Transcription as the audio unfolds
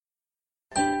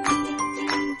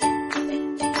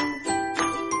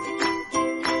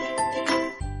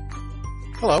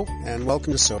Hello, and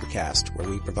welcome to Sobercast, where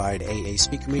we provide AA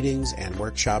speaker meetings and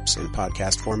workshops in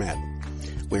podcast format.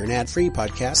 We're an ad-free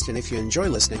podcast, and if you enjoy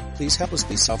listening, please help us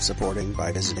be self-supporting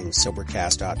by visiting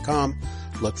Sobercast.com,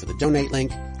 look for the donate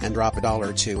link, and drop $1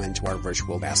 or $2 into our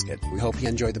virtual basket. We hope you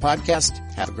enjoyed the podcast.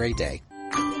 Have a great day.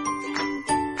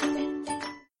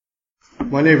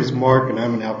 My name is Mark, and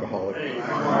I'm an alcoholic.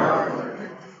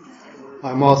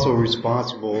 I'm also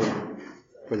responsible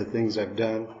for the things I've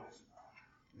done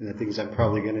and the things I'm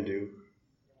probably going to do.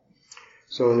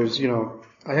 So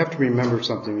I have to remember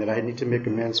something that I need to make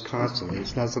amends constantly.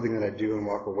 It's not something that I do and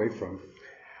walk away from.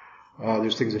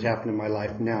 There's things that happen in my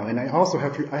life now. And I also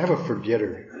have a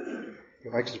forgetter.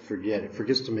 It likes to forget. It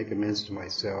forgets to make amends to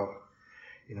myself.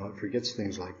 It forgets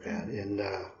things like that. And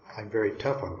I'm very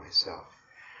tough on myself.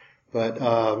 But,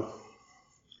 I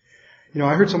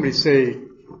heard somebody say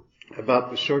about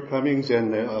the shortcomings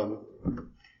and the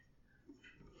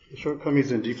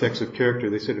shortcomings and defects of character.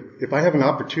 They said, if I have an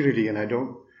opportunity and I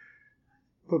don't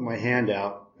put my hand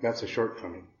out, that's a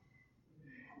shortcoming.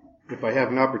 If I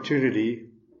have an opportunity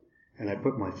and I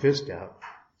put my fist out,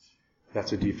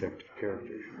 that's a defect of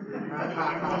character.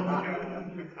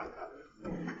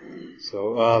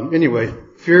 So, anyway,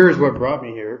 fear is what brought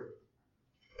me here.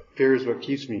 Fear is what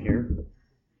keeps me here.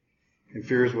 And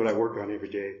fear is what I work on every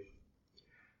day.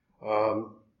 I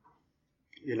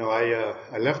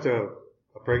left a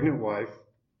pregnant wife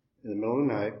in the middle of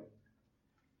the night,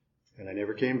 and I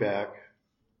never came back.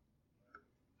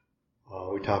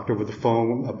 We talked over the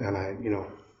phone, and I,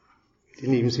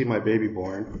 didn't even see my baby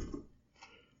born.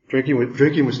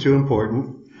 Drinking was too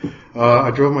important. I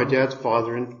drove my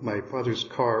father's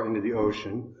car into the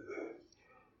ocean,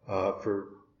 for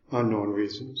unknown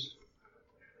reasons.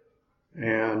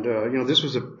 And, this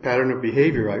was a pattern of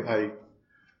behavior.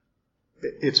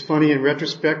 It's funny in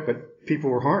retrospect, but people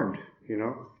were harmed,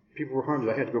 People were harmed.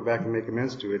 I had to go back and make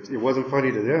amends to it. It wasn't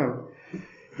funny to them.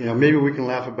 Maybe we can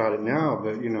laugh about it now,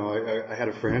 but, I had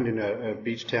a friend in a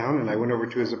beach town, and I went over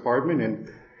to his apartment, and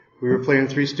we were playing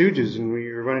Three Stooges, and we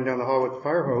were running down the hall with the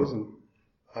fire hose, and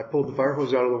I pulled the fire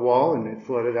hose out of the wall, and it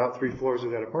flooded out 3 floors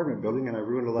of that apartment building, and I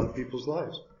ruined a lot of people's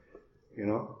lives,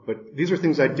 But these are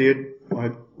things I did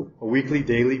on a weekly,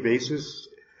 daily basis.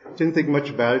 Didn't think much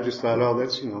about it, just thought,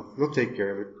 that's, they'll take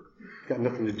care of it. Got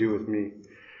nothing to do with me.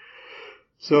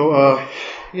 So,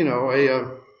 here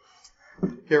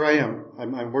I am.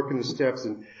 I'm working the steps,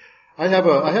 and I have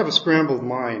a scrambled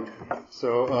mind.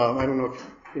 So, I don't know if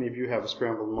any of you have a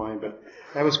scrambled mind, but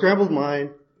I have a scrambled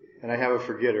mind, and I have a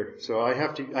forgetter. So I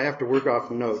have to work off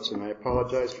notes, and I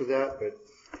apologize for that, but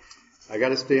I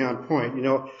gotta stay on point.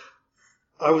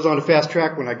 I was on a fast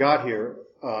track when I got here,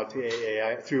 to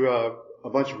AA. Through a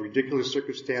bunch of ridiculous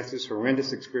circumstances,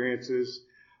 horrendous experiences,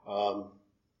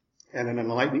 and an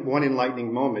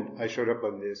enlightening moment, I showed up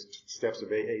on the steps of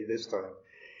AA this time.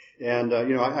 And,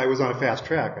 I was on a fast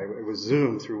track. It was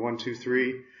Zoom through 1, 2,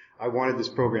 3. I wanted this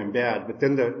program bad. But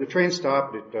then the train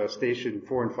stopped at station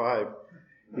 4 and 5,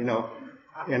 and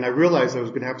I realized I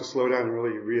was going to have to slow down and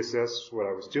really reassess what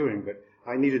I was doing. But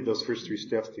I needed those first 3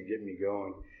 steps to get me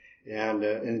going. And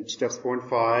in steps 4 and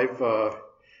 5,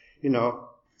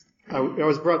 I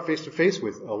was brought face to face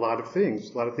with a lot of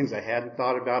things I hadn't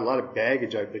thought about, a lot of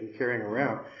baggage I've been carrying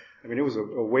around. I mean, it was a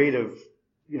weight of,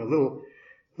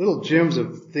 little gems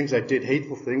of things I did,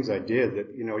 hateful things I did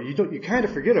that, you kind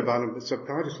of forget about them, but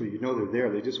subconsciously they're there.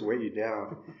 They just weigh you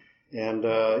down. And,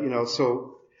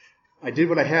 so I did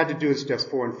what I had to do in steps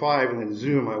 4 and 5, and then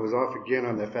Zoom, I was off again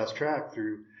on that fast track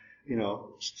through,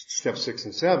 steps 6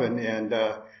 and 7. And,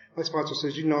 my sponsor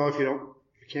says, if you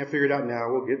can't figure it out now,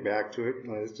 we'll get back to it.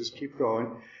 Let's just keep going.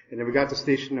 And then we got to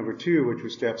station number 2, which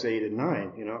was steps 8 and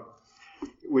 9,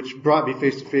 which brought me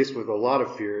face to face with a lot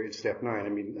of fear in step 9. I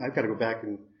mean, I've got to go back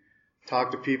and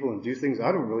talk to people and do things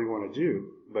I don't really want to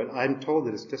do, but I'm told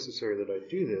that it's necessary that I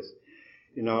do this,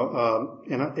 and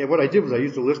what I did was I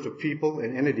used a list of people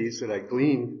and entities that I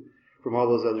gleaned from all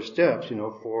those other steps,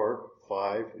 4,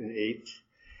 5, and 8.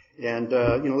 And,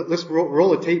 let's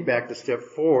roll a tape back to step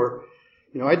 4.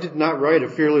 I did not write a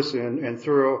fearless and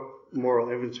thorough moral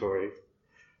inventory.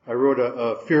 I wrote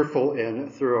a fearful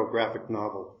and thorough graphic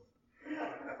novel.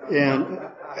 And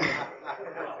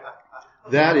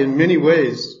that in many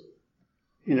ways,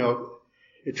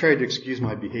 it tried to excuse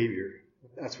my behavior.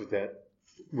 That's what that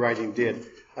writing did.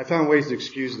 I found ways to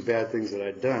excuse the bad things that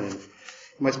I'd done. And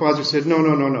my sponsor said, no.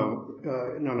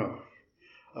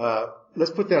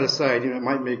 Let's put that aside. It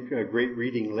might make a great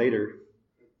reading later.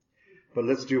 But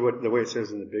let's do the way it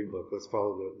says in the big book. Let's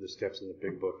follow the steps in the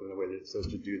big book and the way that it says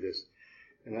to do this.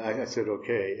 And I said,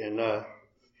 okay. And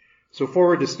so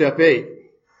forward to step 8,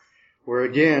 where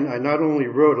again, I not only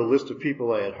wrote a list of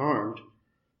people I had harmed,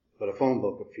 but a phone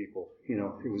book of people.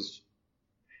 It was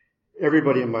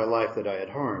everybody in my life that I had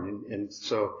harmed. And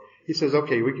so he says,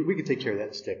 okay, we can take care of that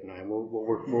in step 9. We'll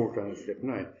work on it in step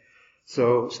 9.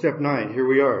 So step 9, here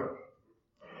we are.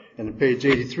 And on page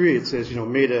 83, it says,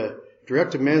 made a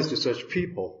direct amends to such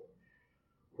people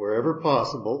wherever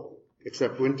possible,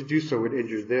 except when to do so would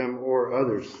injure them or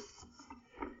others.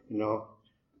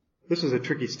 This is a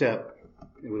tricky step.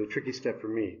 It was a tricky step for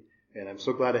me. And I'm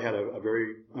so glad I had a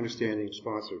very understanding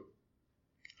sponsor.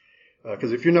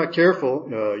 Because if you're not careful,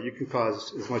 you can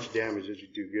cause as much damage as you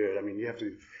do good. I mean, you have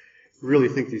to really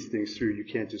think these things through. You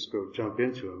can't just go jump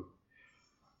into them.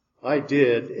 I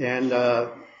did, and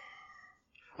I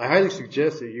highly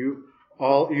suggest that you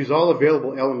use all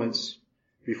available elements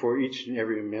before each and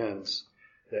every amends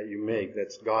that you make.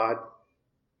 That's God,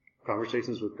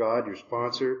 conversations with God, your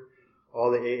sponsor,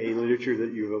 all the AA literature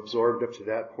that you've absorbed up to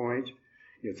that point.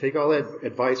 Take all that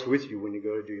advice with you when you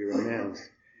go to do your amends.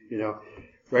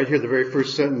 Right here, the very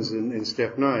first sentence in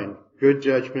step 9, good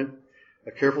judgment,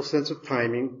 a careful sense of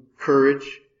timing,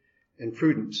 courage, and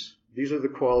prudence. These are the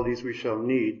qualities we shall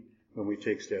need when we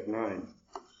take step 9.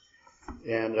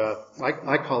 And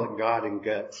I call it God and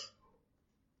guts.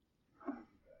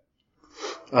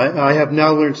 I have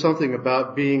now learned something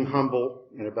about being humble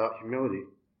and about humility.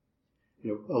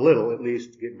 A little, at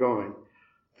least, to get going.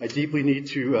 I deeply need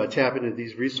to tap into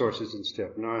these resources in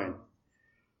step 9.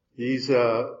 These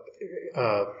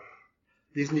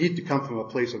need to come from a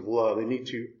place of love. They need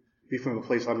to be from a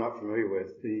place I'm not familiar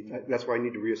with. That's why I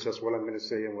need to reassess what I'm going to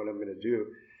say and what I'm going to do,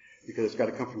 because it's got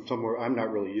to come from somewhere I'm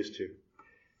not really used to.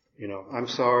 I'm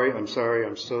sorry, I'm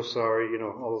so sorry,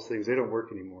 all those things, they don't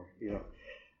work anymore,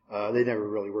 They never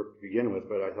really worked to begin with,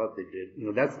 but I thought they did.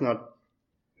 That's not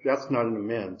an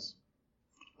amends.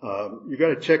 You got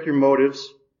to check your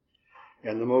motives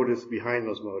and the motives behind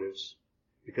those motives,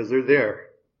 because they're there.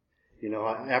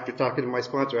 After talking to my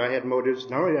sponsor, I had motives.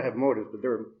 Not only did I have motives, but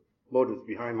there were motives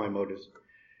behind my motives.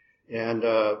 And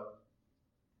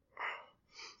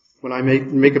when I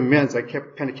make amends, I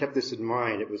kept this in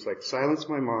mind. It was like silence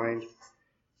my mind,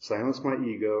 silence my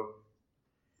ego,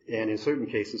 and in certain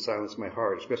cases, silence my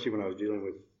heart, especially when I was dealing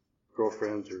with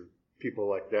girlfriends or people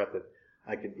like that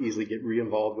I could easily get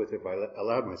re-involved with if I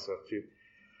allowed myself to.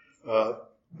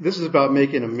 This is about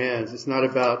making amends. It's not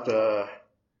about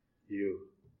you.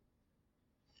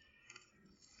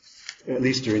 At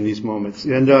least during these moments.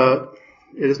 And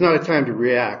it is not a time to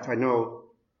react. I know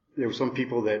there were some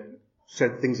people that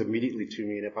said things immediately to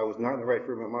me, and if I was not in the right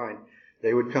frame of mind,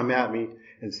 they would come at me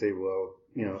and say, well,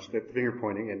 finger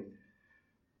pointing, and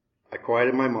I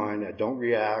quieted my mind. I don't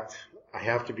react. I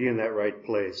have to be in that right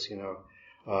place,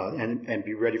 and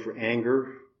be ready for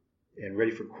anger and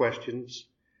ready for questions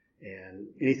and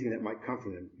anything that might come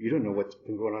from them. You don't know what's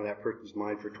been going on in that person's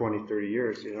mind for 20, 30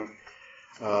 years,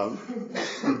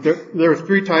 There are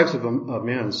 3 types of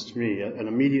amends to me. An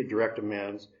immediate direct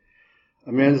amends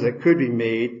that could be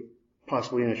made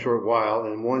possibly in a short while,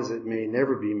 and ones that may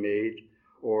never be made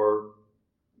or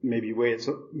maybe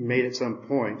made at some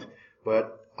point,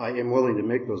 but I am willing to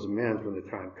make those amends when the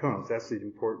time comes. That's the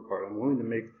important part. I'm willing to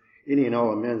make any and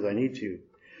all amends I need to.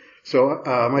 So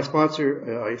my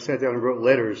sponsor, I sat down and wrote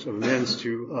letters of amends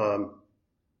to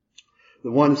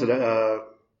the ones that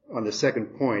on the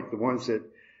second point, the ones that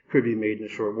could be made in a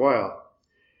short while.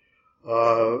 A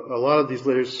lot of these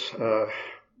letters,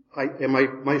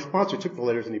 my sponsor took the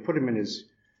letters and he put them in his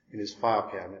file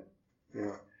cabinet,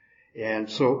 And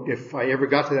so if I ever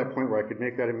got to that point where I could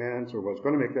make that amends or was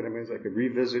going to make that amends, I could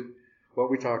revisit what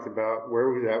we talked about, where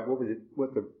we were at,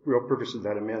 what the real purpose of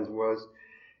that amends was.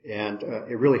 And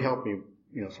it really helped me,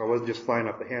 so I wasn't just flying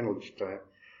off the handle each time.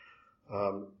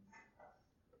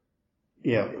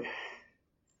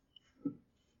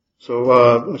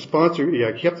 So the sponsor,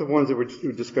 I kept the ones that were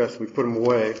discussed. We put them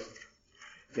away.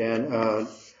 And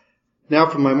now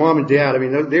for my mom and dad, I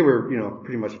mean, they were,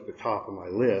 pretty much at the top of my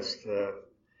list.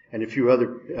 And a few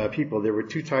other people. There were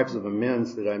 2 types of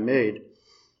amends that I made.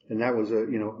 And that was,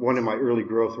 one in my early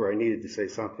growth where I needed to say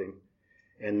something.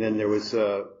 And then there was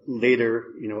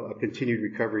later, a continued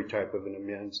recovery type of an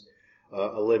amends,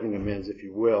 a living amends, if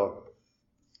you will.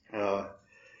 I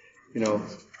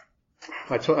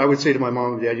would say to my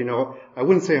mom and dad, I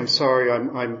wouldn't say I'm sorry.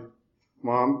 I'm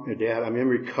Mom and Dad, I'm in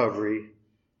recovery,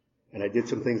 and I did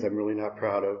some things I'm really not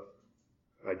proud of.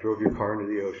 I drove your car into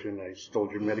the ocean. I stole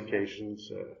your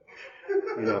medications,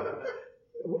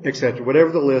 etc.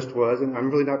 Whatever the list was, and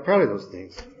I'm really not proud of those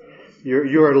things.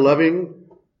 You're a loving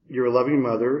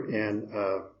mother, and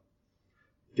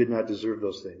did not deserve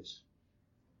those things.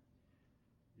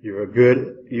 You were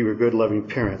good, loving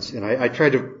parents. And I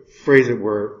tried to phrase it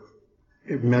where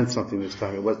it meant something this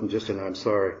time. It wasn't just an I'm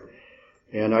sorry.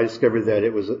 And I discovered that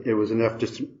it was enough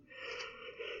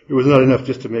it was not enough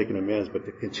just to make an amends, but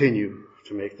to continue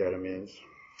to make that amends.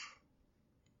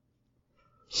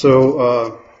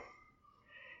 So,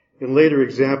 in later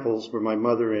examples where my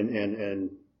mother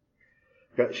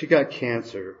she got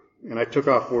cancer, and I took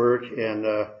off work and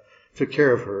took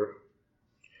care of her,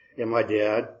 and my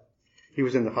dad, he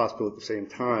was in the hospital at the same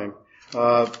time.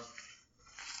 I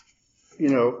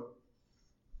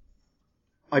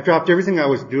dropped everything I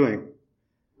was doing,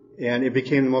 and it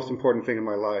became the most important thing in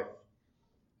my life,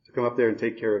 to come up there and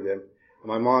take care of them.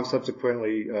 My mom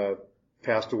subsequently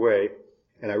passed away,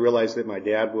 and I realized that my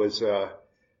dad was,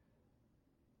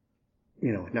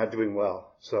 not doing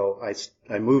well. So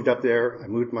I moved up there. I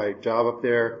moved my job up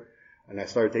there, and I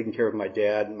started taking care of my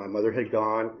dad. And my mother had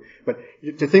gone. But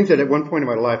to think that at one point in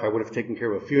my life I would have taken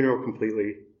care of a funeral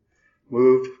completely,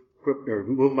 moved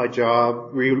my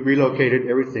job, relocated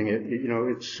everything.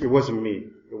 It wasn't me.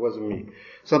 It wasn't me.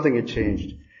 Something had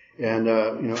changed, and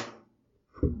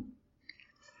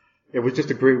it was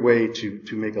just a great way to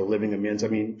make a living amends. I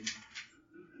mean,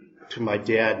 to my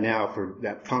dad now for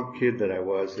that punk kid that I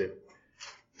was that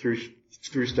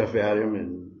threw stuff at him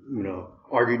and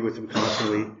argued with him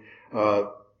constantly.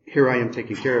 Here I am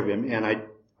taking care of him, and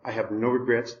I have no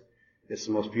regrets. It's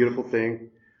the most beautiful thing.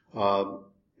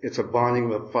 It's a bonding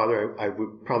with a father I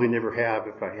would probably never have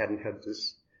if I hadn't had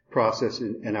this process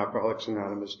in Alcoholics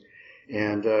Anonymous.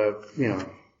 And,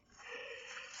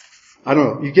 I don't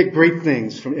know, you get great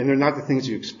things and they're not the things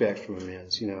you expect from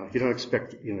amends. You don't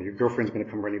expect, your girlfriend's going to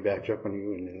come running back up on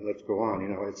you and let's go on.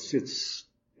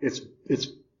 It's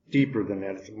deeper than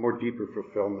that. It's a more deeper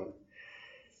fulfillment.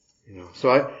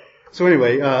 So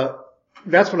anyway,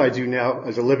 that's what I do now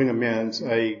as a living amends.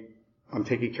 I'm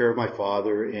taking care of my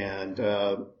father and,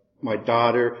 my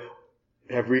daughter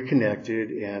have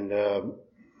reconnected, and,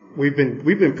 we've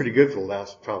been pretty good for the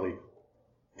last probably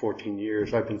 14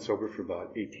 years. I've been sober for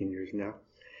about 18 years now.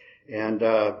 And,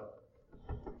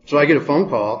 so I get a phone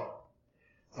call,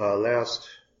 last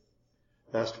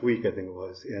week, I think it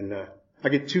was, and, I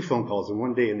get 2 phone calls in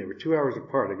one day, and they were 2 hours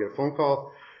apart. I get a phone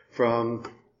call from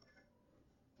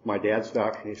my dad's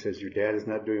doctor, and he says, your dad is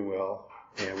not doing well,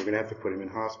 and we're going to have to put him in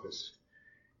hospice.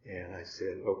 And I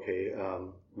said, okay,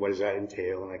 what does that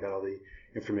entail? And I got all the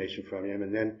information from him.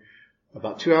 And then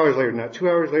about 2 hours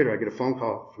later, I get a phone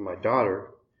call from my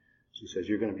daughter. She says,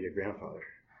 you're going to be a grandfather.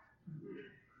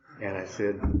 And I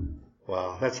said,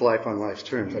 wow, that's life on life's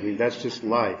terms. I mean, that's just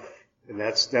life. And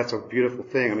that's a beautiful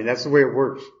thing. I mean, that's the way it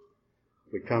works.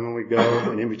 We come and we go,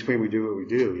 and in between we do what we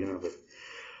do,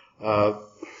 but,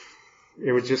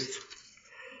 it was just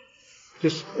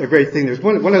a great thing. There's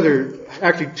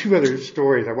actually 2 other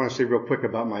stories I want to say real quick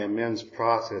about my amends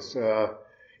process.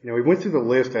 We went through the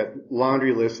list, that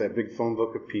laundry list, that big phone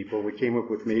book of people. We came up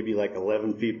with maybe like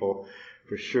 11 people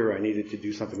for sure I needed to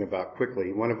do something about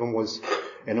quickly. One of them was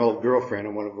an old girlfriend,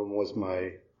 and one of them was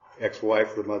my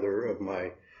ex-wife, the mother of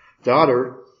my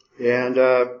daughter. And,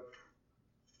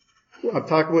 I'm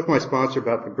talking with my sponsor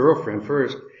about the girlfriend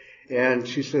first, and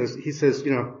he says,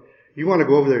 you want to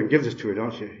go over there and give this to her,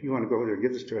 don't you? You want to go over there and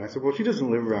give this to her. And I said, well, she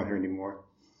doesn't live around here anymore.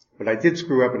 But I did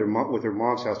screw up with her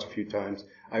mom's house a few times.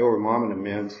 I owe her mom an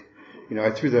amends.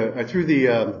 I threw the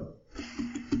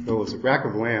rack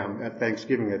of lamb at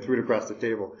Thanksgiving. I threw it across the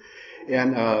table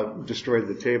and, destroyed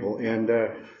the table. And,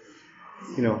 a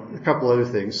couple other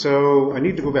things. So I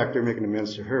need to go back there and make an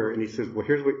amends to her. And he says, well,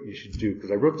 here's what you should do.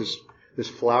 Because I wrote this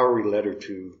flowery letter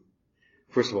to,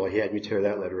 first of all, he had me tear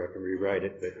that letter up and rewrite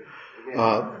it. But,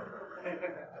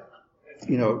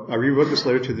 I rewrote this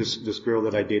letter to this girl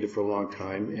that I dated for a long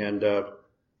time, and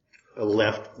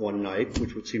left one night,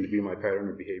 which would seem to be my pattern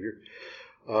of behavior.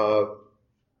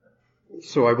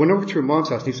 So I went over to her mom's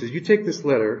house, and he says, you take this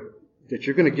letter that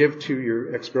you're going to give to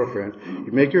your ex-girlfriend,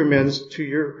 you make your amends to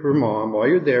her mom. While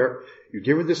you're there, you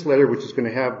give her this letter, which is going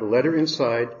to have the letter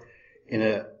inside in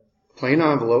a plain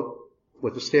envelope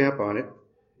with a stamp on it,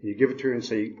 and you give it to her and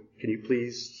say, can you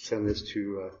please send this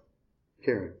to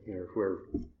Karen, whoever.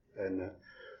 And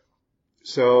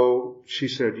so she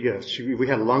said yes. We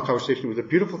had a long conversation. It was a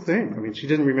beautiful thing. I mean, she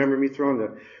didn't remember me throwing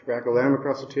the rack of lamb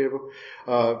across the table.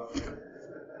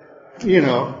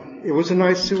 It was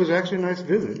actually a nice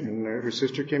visit. And her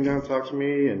sister came down and talked to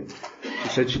me, and she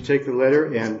said she'd take the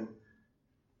letter, and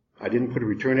I didn't put a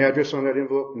return address on that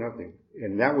envelope, nothing.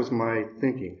 And that was my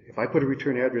thinking. If I put a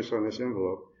return address on this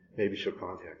envelope, maybe she'll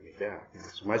contact me back.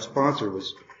 So my sponsor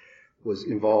was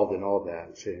involved in all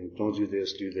that, saying, don't do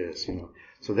this, do this,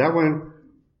 So that one,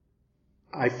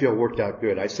 I feel worked out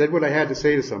good. I said what I had to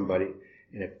say to somebody,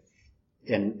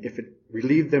 and if it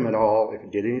relieved them at all, if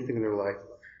it did anything in their life,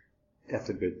 That's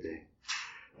a good thing.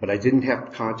 But I didn't have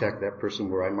to contact that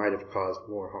person where I might have caused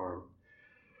more harm.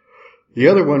 The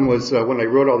other one was when I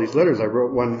wrote all these letters, I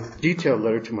wrote one detailed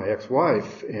letter to my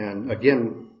ex-wife. And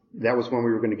again, that was one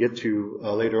we were going to get to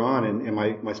later on. And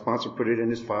my sponsor put it in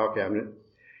his file cabinet.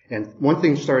 And one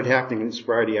thing started happening in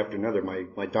sobriety after another.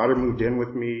 My daughter moved in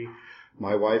with me.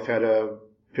 My wife had a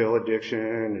pill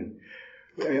addiction.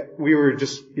 And we were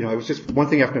just, it was just one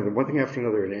thing after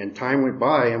another. And time went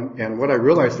by. And what I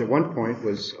realized at one point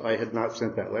was I had not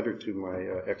sent that letter to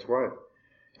my ex-wife.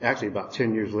 Actually, about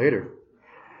 10 years later.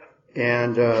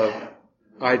 And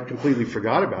I completely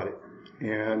forgot about it.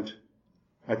 And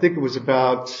I think it was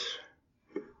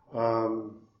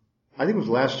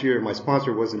last year. My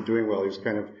sponsor wasn't doing well. He was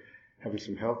kind of having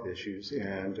some health issues.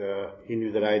 And he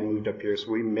knew that I had moved up here.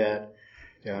 So we met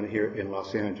down here in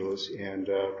Los Angeles. And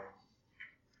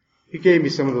he gave me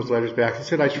some of those letters back. He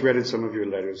said, I shredded some of your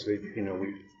letters.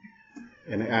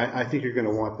 And I think you're going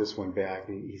to want this one back.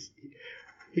 And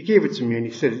he gave it to me. And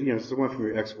he said, it's the one from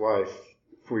your ex-wife.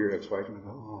 For your ex-wife. And I go,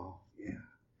 oh, yeah.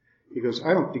 He goes,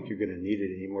 I don't think you're going to need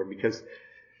it anymore, because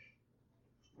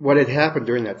what had happened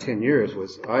during that 10 years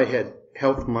was I had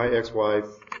helped my ex-wife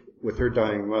with her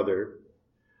dying mother.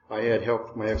 I had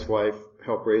helped my ex-wife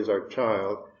help raise our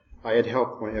child. I had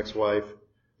helped my ex-wife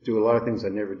do a lot of things I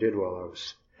never did while I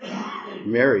was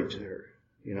married to her,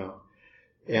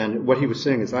 And what he was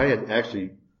saying is I had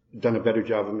actually done a better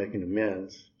job of making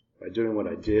amends by doing what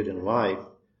I did in life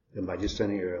than by just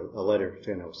sending her a letter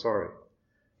saying I was sorry,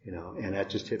 and that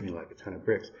just hit me like a ton of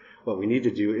bricks. What we need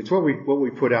to do, it's what we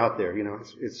put out there,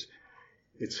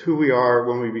 it's who we are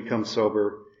when we become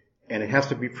sober, and it has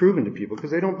to be proven to people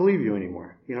because they don't believe you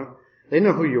anymore, They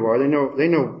know who you are, they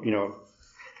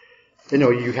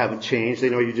know you haven't changed, they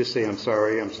know you just say I'm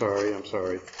sorry.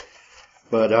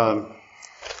 But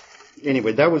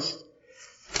anyway, that was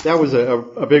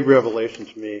a big revelation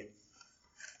to me.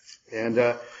 And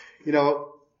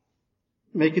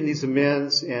making these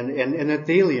amends and a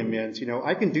daily amends,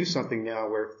 I can do something now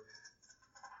where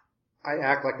I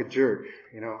act like a jerk,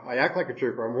 I act like a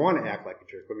jerk, or I want to act like a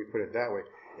jerk, let me put it that way.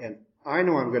 And I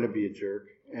know I'm going to be a jerk,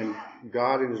 and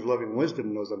God in His loving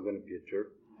wisdom knows I'm going to be a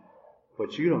jerk,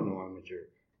 but you don't know I'm a jerk,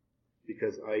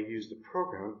 because I use the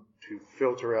program to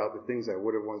filter out the things I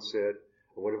would have once said,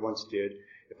 or would have once did.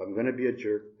 If I'm going to be a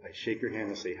jerk, I shake your hand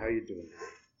and say, how you doing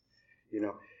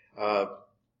today?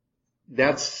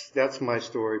 That's my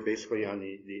story basically on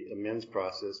the amends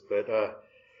process. But,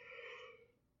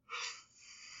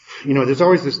 there's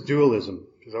always this dualism.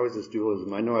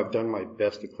 I know I've done my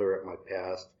best to clear up my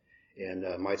past and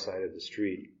my side of the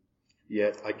street,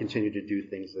 yet I continue to do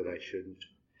things that I shouldn't.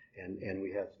 And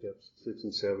we have steps 6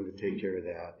 and 7 to take care of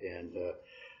that. And,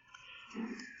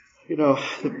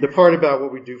 the part about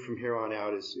what we do from here on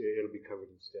out it'll be covered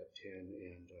in step 10.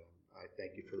 And I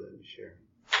thank you for letting me share.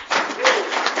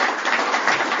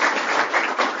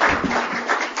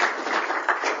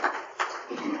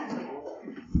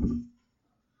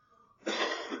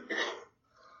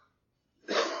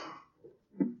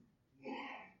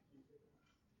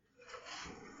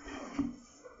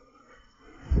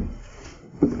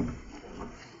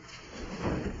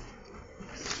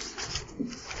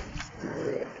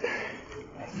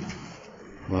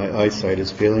 My eyesight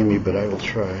is failing me, but I will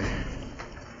try.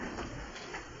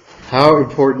 How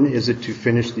important is it to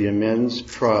finish the amends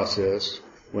process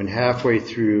when halfway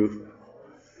through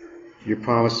your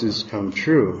promises come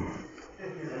true?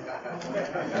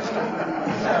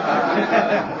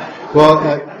 Well,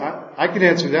 I can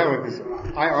answer that one because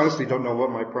I honestly don't know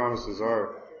what my promises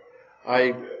are.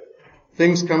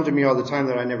 Things come to me all the time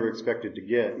that I never expected to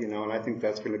get, and I think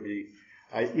that's going to be,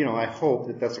 I hope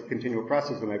that that's a continual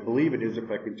process, and I believe it is if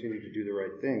I continue to do the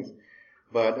right things.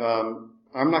 But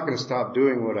I'm not going to stop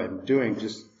doing what I'm doing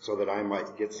just so that I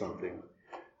might get something.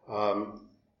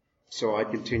 So I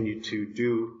continue to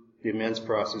do the amends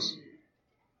process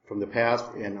from the past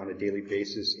and on a daily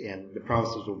basis, and the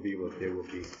promises will be what they will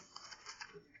be.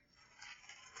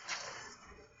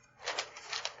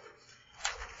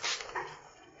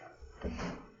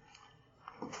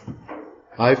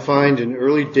 I find in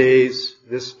early days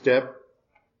this step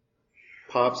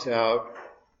pops out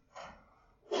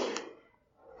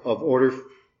of order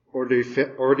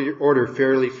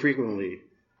fairly frequently.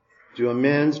 Do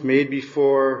amends made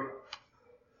before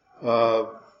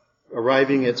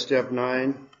arriving at step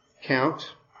 9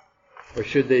 count, or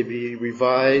should they be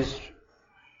revised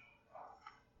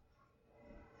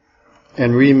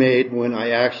and remade when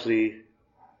I actually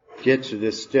get to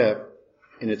this step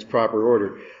in its proper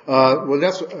order? Well,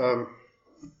 that's to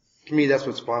me that's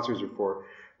what sponsors are for.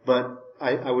 But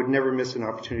I would never miss an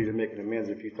opportunity to make an amends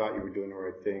if you thought you were doing the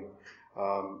right thing.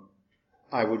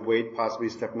 I would wait possibly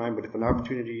step 9, but if an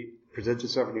opportunity presents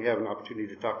itself and you have an opportunity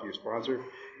to talk to your sponsor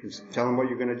and tell them what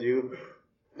you're going to do,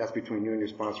 that's between you and your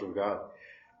sponsor and God.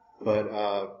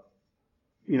 But,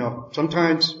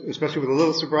 sometimes, especially with a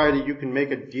little sobriety, you can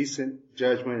make a decent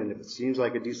judgment, and if it seems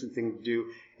like a decent thing to do,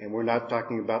 and we're not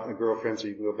talking about a girlfriend so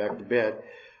you can go back to bed,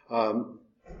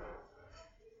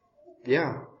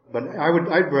 but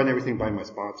I'd run everything by my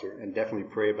sponsor and definitely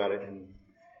pray about it and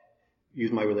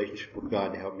use my relationship with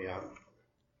God to help me out.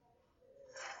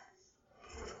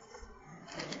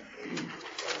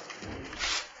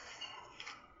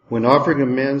 When offering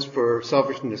amends for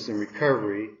selfishness and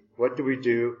recovery, what do we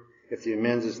do if the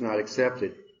amends is not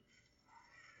accepted?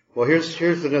 Well,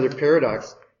 here's another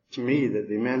paradox to me, that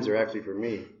the amends are actually for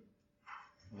me.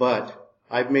 But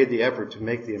I've made the effort to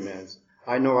make the amends.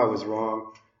 I know I was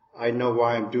wrong. I know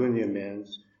why I'm doing the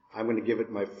amends. I'm going to give it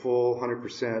my full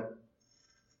 100%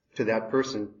 to that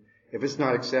person. If it's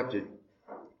not accepted,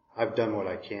 I've done what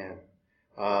I can.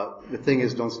 The thing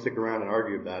is, don't stick around and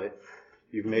argue about it.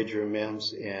 You've made your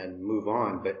amends and move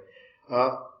on. But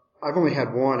I've only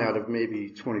had one out of maybe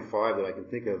 25 that I can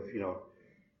think of,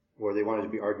 where they wanted to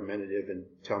be argumentative and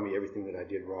tell me everything that I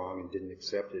did wrong and didn't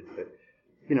accept it. But,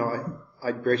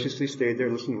 I graciously stayed there,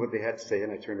 listened to what they had to say,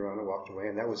 and I turned around and walked away,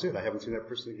 and that was it. I haven't seen that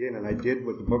person again, and I did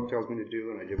what the book tells me to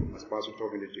do, and I did what my sponsor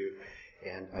told me to do,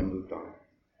 and I moved on.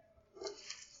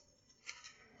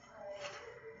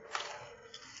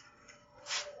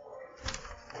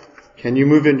 Can you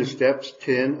move into steps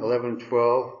 10, 11, and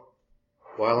 12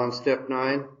 while on step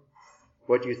 9?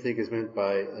 What do you think is meant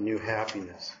by a new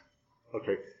happiness?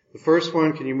 Okay. The first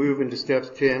one, can you move into steps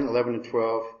 10, 11, and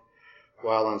 12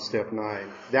 while on step 9?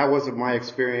 That wasn't my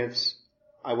experience.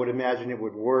 I would imagine it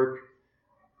would work.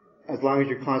 As long as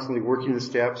you're constantly working the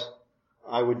steps,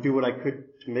 I would do what I could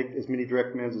to make as many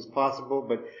direct amends as possible.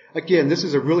 But again, this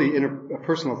is a really a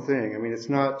personal thing. I mean, there's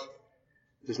not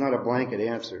a blanket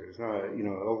answer. It's not an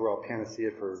overall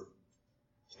panacea for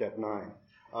step 9.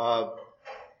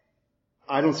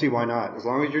 I don't see why not. As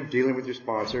long as you're dealing with your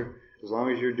sponsor, as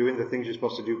long as you're doing the things you're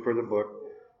supposed to do per the book,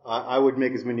 I would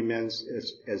make as many amends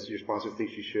as your sponsor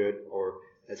thinks you should, or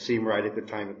that seem right at the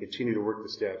time, and continue to work the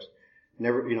steps.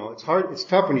 Never, it's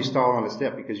tough when you stall on a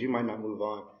step because you might not move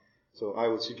on. So I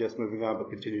would suggest moving on, but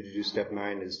continue to do step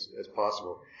 9 as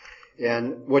possible.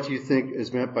 And what do you think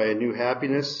is meant by a new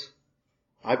happiness?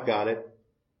 I've got it.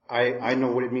 I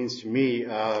know what it means to me.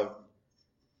 It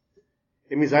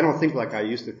means I don't think like I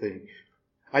used to think.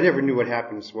 I never knew what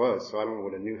happiness was, so I don't know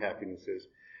what a new happiness is.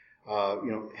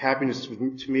 Happiness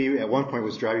to me at one point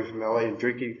was driving from LA and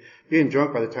being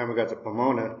drunk by the time I got to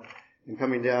Pomona, and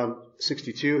coming down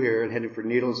 62 here and heading for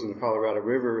Needles in the Colorado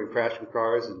River and crashing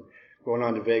cars and going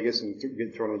on to Vegas and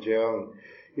getting thrown in jail.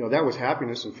 And, that was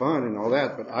happiness and fun and all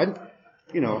that. But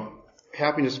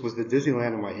happiness was the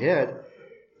Disneyland in my head.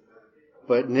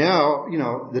 But now,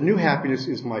 the new happiness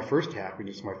is my first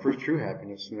happiness, my first true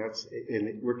happiness, and that's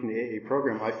in working the AA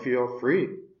program. I feel free.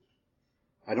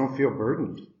 I don't feel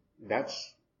burdened.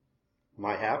 That's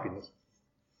my happiness.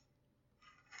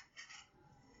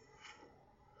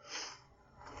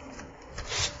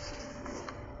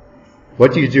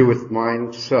 What do you do with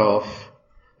mind self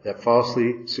that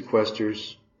falsely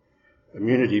sequesters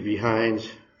immunity behind,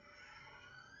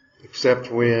 except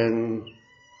when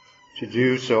to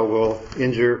do so will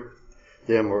injure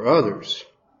them or others?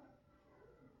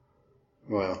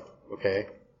 Well, okay.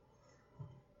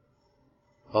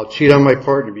 I'll cheat on my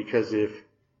partner because if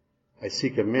I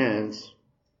seek amends,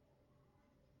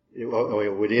 it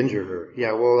would injure her.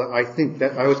 Yeah, well, I think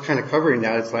that I was kind of covering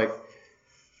that. It's like,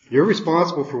 you're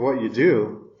responsible for what you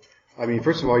do. I mean,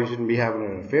 first of all, you shouldn't be having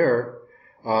an affair.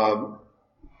 You're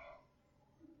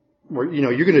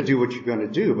going to do what you're going to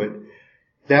do, but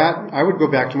that, I would go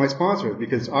back to my sponsor,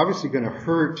 because it's obviously going to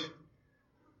hurt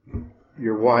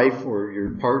your wife or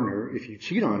your partner if you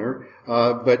cheat on her.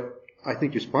 But I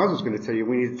think your sponsor is going to tell you,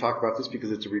 we need to talk about this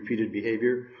because it's a repeated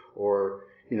behavior, or,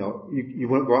 you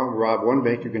won't go out and rob one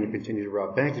bank, you're going to continue to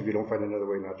rob banks if you don't find another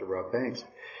way not to rob banks.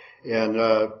 And,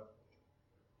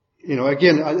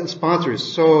 again, the sponsor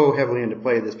is so heavily into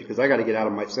play this because I got to get out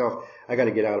of myself. I got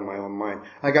to get out of my own mind.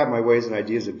 I got my ways and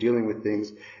ideas of dealing with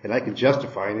things, and I can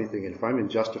justify anything. And if I'm in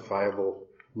justifiable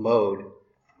mode,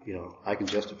 I can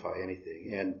justify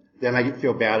anything. And then I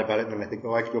feel bad about it, and then I think,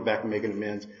 I can go back and make an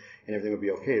amends, and everything will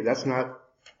be okay. That's not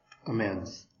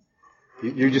amends.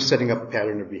 You're just setting up a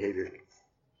pattern of behavior.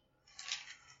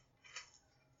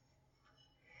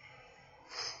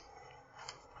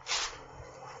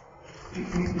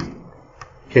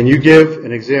 Can you give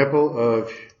an example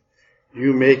of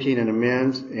you making an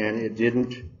amends and it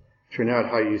didn't turn out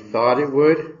how you thought it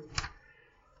would?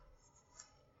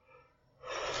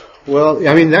 Well,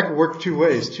 I mean, that could work two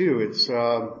ways too. It's,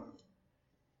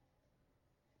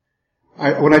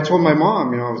 when I told my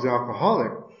mom, I was an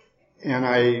alcoholic, and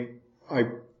I,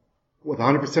 with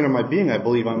 100% of my being, I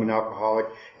believe I'm an alcoholic,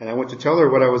 and I went to tell her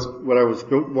what I was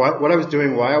doing,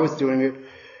 why I was doing it,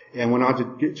 and went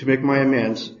on to make my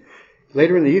amends.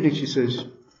 Later in the evening, she says,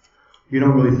 "You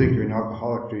don't really think you're an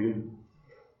alcoholic, do you?"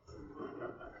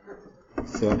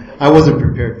 So I wasn't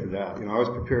prepared for that. I was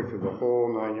prepared for the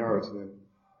whole 9 yards. And then,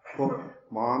 well,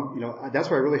 Mom, that's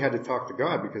why I really had to talk to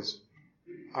God, because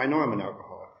I know I'm an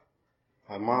alcoholic.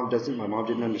 My mom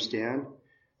didn't understand,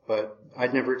 but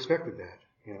I'd never expected that,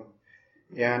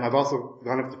 And I've also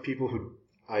gone up to people who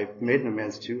I've made an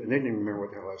amends to, and they didn't even remember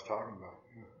what the hell I was talking about.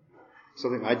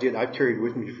 Something I've carried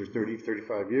with me for 30,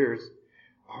 35 years.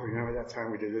 Oh, remember that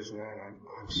time we did this and that?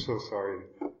 I'm so sorry.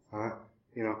 Huh?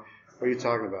 What are you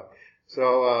talking about?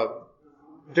 So,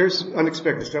 there's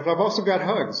unexpected stuff. I've also got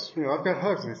hugs. I've got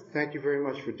hugs, and thank you very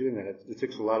much for doing that. It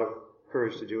takes a lot of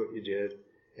courage to do what you did,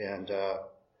 and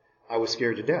I was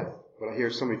scared to death. But I hear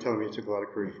somebody telling me it took a lot of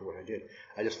courage for what I did.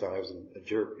 I just thought I was a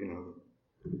jerk, I'm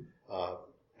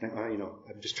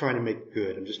just trying to make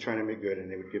good. I'm just trying to make good,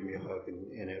 and they would give me a hug,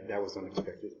 and that was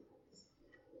unexpected.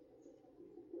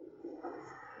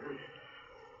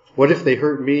 What if they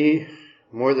hurt me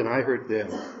more than I hurt them?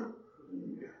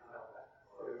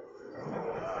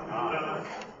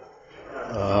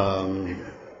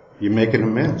 You make an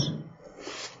amends.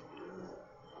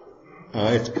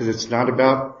 It's because it's not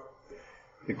about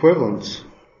equivalence.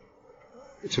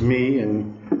 To me,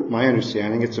 and my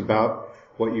understanding, it's about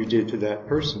what you did to that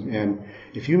person. And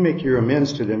if you make your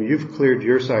amends to them, you've cleared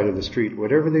your side of the street.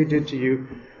 Whatever they did to you,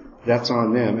 that's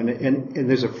on them. And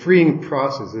there's a freeing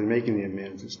process in making the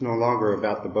amends. It's no longer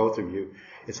about the both of you.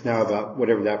 It's now about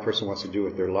whatever that person wants to do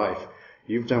with their life.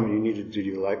 You've done what you needed to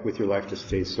do with your life to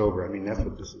stay sober. I mean, that's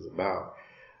what this is about.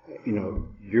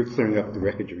 You're clearing up the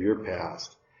wreckage of your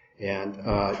past. And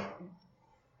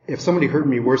if somebody hurt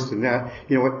me worse than that,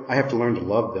 you know what? I have to learn to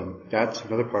love them. That's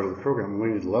another part of the program. I'm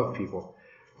learning to love people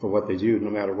for what they do, no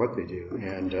matter what they do.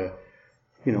 And,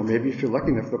 maybe if you're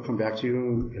lucky enough, they'll come back to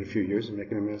you in a few years and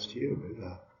make an amends to you.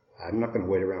 But I'm not going to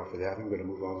wait around for that. I'm going to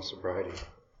move on with sobriety.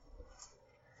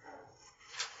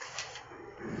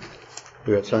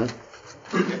 We got time?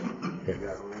 Okay.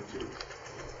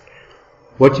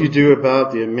 What do you do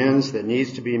about the amends that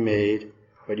needs to be made,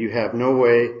 but you have no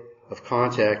way of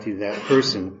contacting that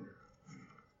person,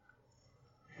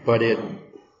 but it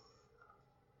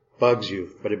bugs you?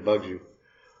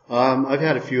 I've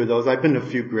had a few of those. I've been to a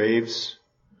few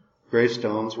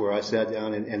gravestones where I sat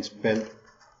down and spent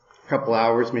a couple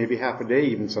hours, maybe half a day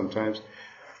even sometimes,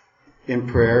 in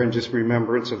prayer and just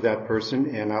remembrance of that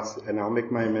person, and I'll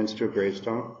make my amends to a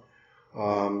gravestone.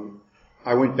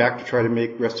 I went back to try to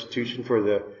make restitution for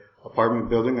the apartment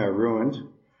building I ruined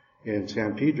in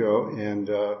San Pedro, and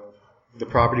the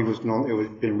property it was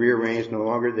been rearranged, no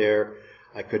longer there.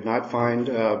 I could not find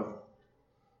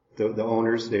the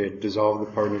owners. They had dissolved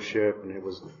the partnership, and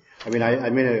I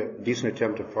made a decent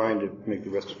attempt to make the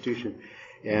restitution,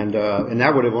 and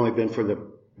that would have only been for the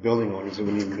building owners. It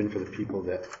wouldn't even been for the people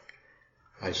that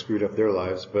I screwed up their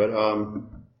lives. But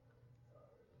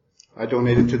I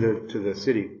donated to the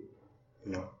city.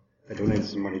 I donated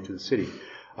some money to the city.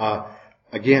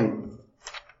 Again,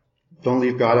 don't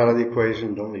leave God out of the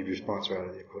equation. Don't leave your sponsor out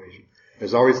of the equation.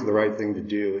 There's always the right thing to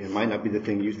do. It might not be the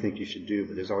thing you think you should do,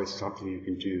 but there's always something you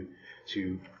can do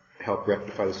to help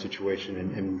rectify the situation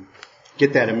and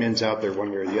get that amends out there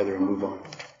one way or the other and move on.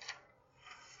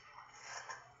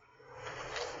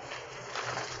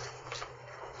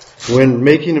 When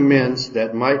making amends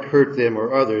that might hurt them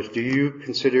or others, do you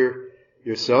consider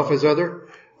yourself as other?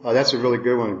 That's a really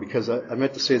good one, because I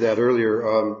meant to say that earlier.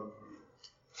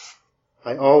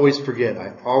 I always forget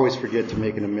to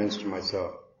make an amends to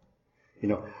myself.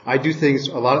 I do things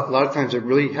a lot of times that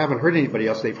really haven't hurt anybody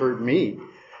else. They've hurt me.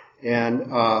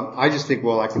 And I just think,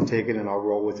 well, I can take it and I'll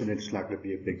roll with it, and it's not going to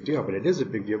be a big deal. But it is a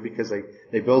big deal because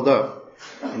they build up,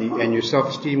 and your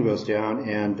self-esteem goes down.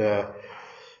 And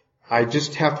I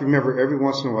just have to remember every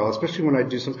once in a while, especially when I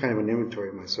do some kind of an inventory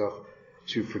of myself,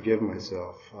 to forgive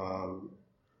myself.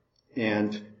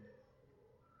 And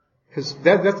because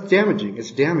that's damaging.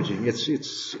 It's damaging.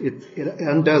 It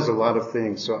undoes a lot of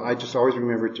things. So I just always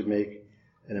remember to make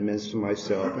an amends to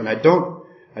myself. And I don't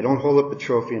hold up a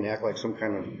trophy and act like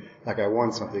like I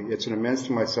won something. It's an amends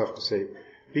to myself to say,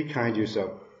 be kind to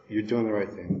yourself. You're doing the right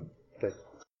thing. Okay.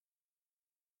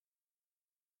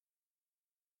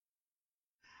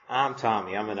 I'm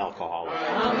Tommy. I'm an alcoholic.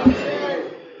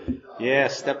 Yeah,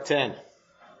 step 10.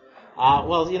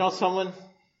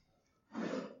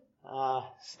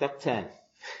 Step 10.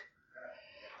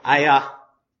 I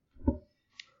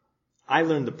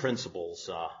learned the principles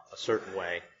a certain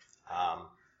way.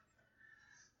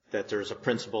 That there's a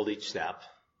principle to each step,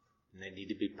 and they need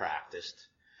to be practiced.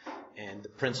 And the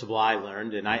principle I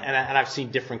learned, and I've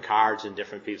seen different cards and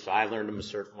different people, so I learned them a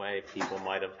certain way. People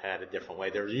might have had a different way.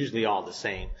 They're usually all the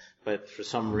same, but for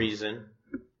some reason,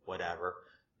 whatever,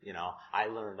 I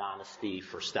learned honesty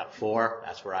for step 4.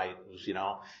 That's where I was,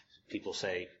 people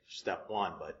say step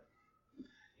 1, but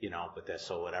that's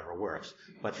so whatever works.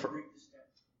 But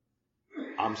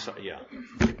I'm sorry, yeah.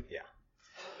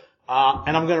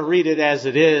 And I'm going to read it as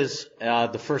it is.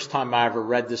 The first time I ever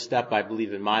read this step, I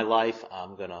believe in my life,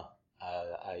 I'm going to,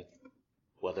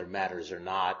 whether it matters or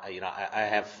not, I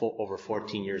have over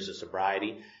 14 years of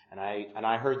sobriety, and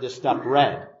I heard this step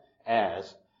read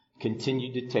as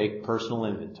continue to take personal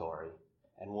inventory,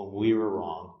 and when we were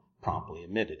wrong, promptly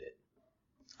admitted it.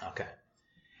 Okay.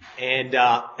 And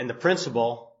the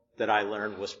principle that I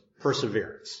learned was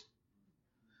perseverance.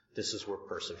 This is where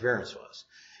perseverance was.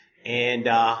 And,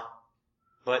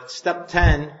 but step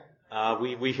 10,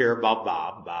 we hear about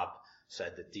Bob. Bob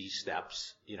said that these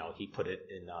steps, he put it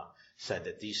in, said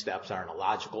that these steps are in a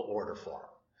logical order form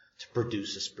to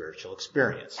produce a spiritual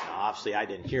experience. Now, obviously, I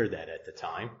didn't hear that at the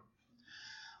time.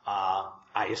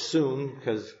 I assumed,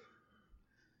 because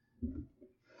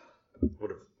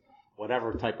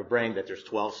whatever type of brain, that there's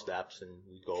 12 steps, and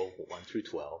we go 1 through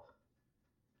 12.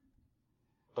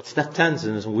 But step 10's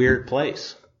in this weird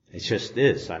place. It just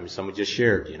is. I mean, someone just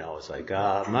shared, it's like,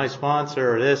 my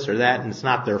sponsor or this or that, and it's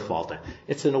not their fault.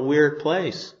 It's in a weird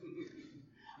place.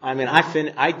 I mean,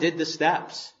 I did the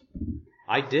steps.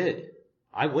 I did.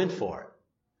 I went for it.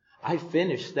 I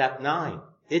finished step 9.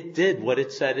 It did what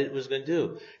it said it was going to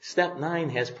do. Step 9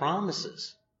 has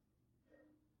promises.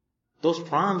 Those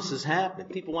promises happen.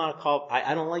 People want to call,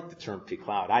 I don't like the term pink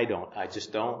cloud. I don't. I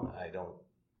just don't. I don't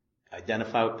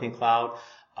identify with pink cloud.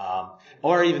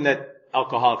 Or even that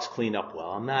alcoholics clean up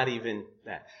well. I'm not even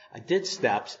that. I did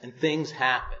steps and things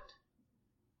happened.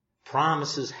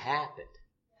 Promises happened.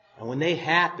 And when they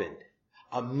happened,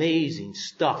 amazing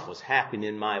stuff was happening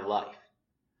in my life.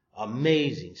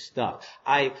 Amazing stuff.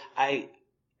 I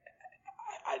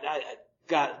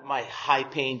got my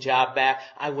high-paying job back.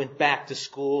 I went back to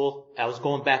school. I was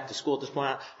going back to school at this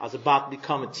point. I was about to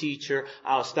become a teacher.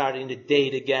 I was starting to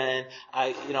date again.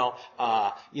 I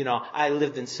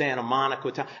lived in Santa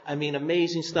Monica. I mean,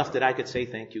 amazing stuff that I could say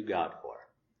thank you, God, for.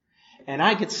 And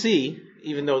I could see,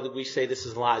 even though we say this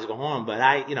is lies go home, but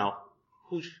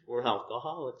we're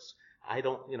alcoholics. I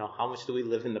don't, how much do we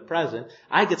live in the present?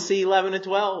 I could see 11 and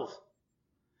 12.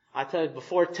 I tell you,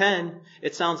 before 10,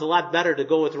 it sounds a lot better to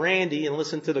go with Randy and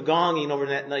listen to the gonging over in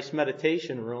that nice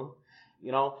meditation room.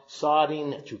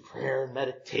 Sodding through prayer and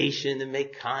meditation to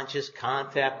make conscious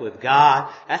contact with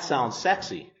God. That sounds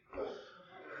sexy.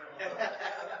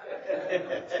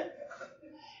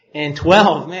 And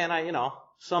 12, man,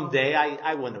 someday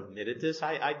I wouldn't have admitted this.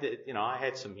 I did, I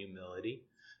had some humility.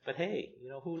 But hey,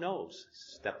 who knows?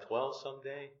 Step 12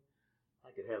 someday.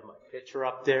 I could have my picture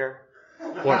up there.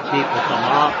 4 people come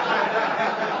up.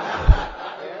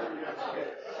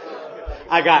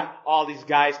 I got all these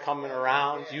guys coming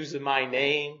around using my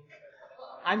name.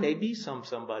 I may be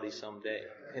somebody someday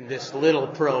in this little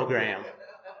program.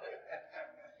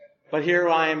 But here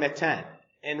I am at 10.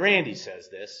 And Randy says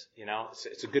this,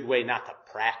 it's a good way not to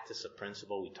practice a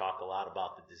principle. We talk a lot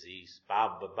about the disease.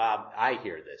 Bob, I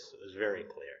hear this. It was very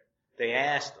clear. They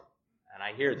asked him, and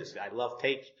I hear this. I love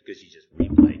tapes because you just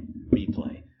replay.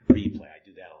 I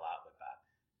do that a lot with Bob.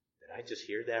 Did I just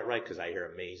hear that right? Because I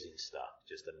hear amazing stuff,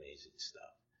 just amazing stuff.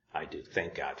 I do.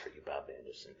 Thank God for you, Bob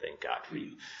Anderson. Thank God for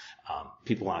you.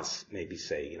 People want to maybe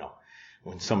say,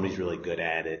 when somebody's really good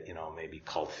at it, maybe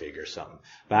cult figure or something.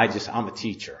 But I'm a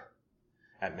teacher.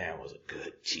 That man was a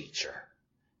good teacher.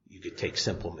 You could take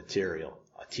simple material,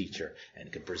 a teacher,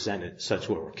 and could present it such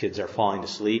a way where kids are falling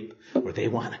asleep, where they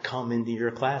want to come into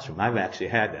your classroom. I've actually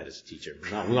had that as a teacher.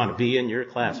 No, we want to be in your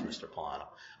class, Mr. Polano.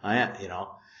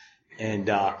 And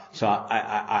so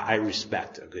I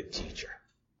respect a good teacher.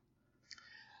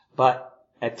 But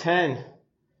at 10,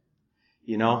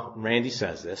 Randy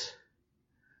says this.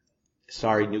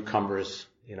 Sorry, newcomers,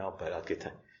 but I'll get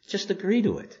 10. Just agree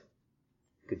to it.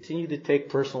 Continue to take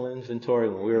personal inventory.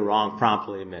 When we were wrong,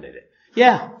 promptly admitted it.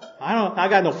 Yeah, I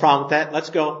got no problem with that. Let's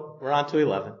go. We're on to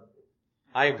 11.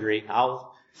 I agree.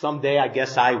 Someday I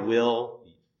guess I will.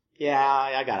 Yeah,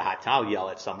 I got a hot time. I'll yell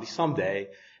at somebody someday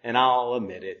and I'll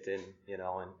admit it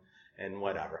and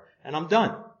whatever. And I'm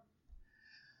done.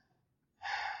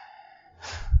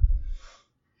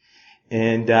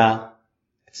 And,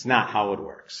 it's not how it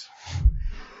works.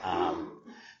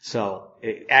 So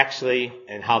it actually,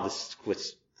 and how this,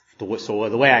 what's So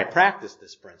the way I practice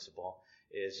this principle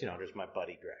is, there's my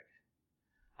buddy Greg.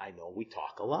 I know we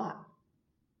talk a lot.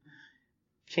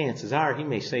 Chances are he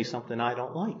may say something I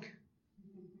don't like.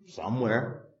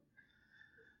 Somewhere.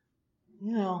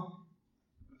 You know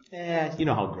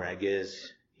how Greg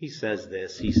is. He says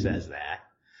this, he says that.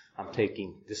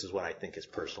 This is what I think is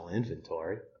personal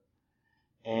inventory.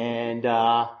 And,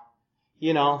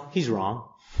 he's wrong.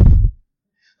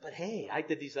 But hey, I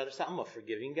did these other stuff. I'm a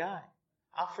forgiving guy.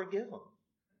 I'll forgive him.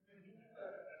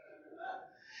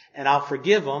 And I'll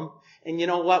forgive him. And you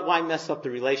know what? Why mess up the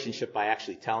relationship by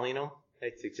actually telling him?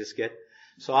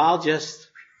 So I'll just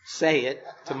say it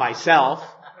to myself.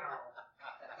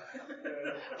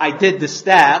 I did the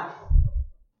step.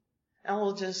 And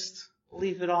we'll just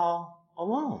leave it all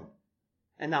alone.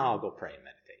 And now I'll go pray and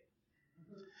meditate.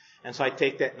 And so I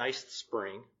take that nice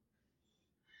spring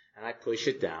and I push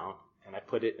it down and I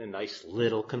put it in a nice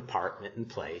little compartment in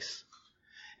place.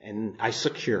 And I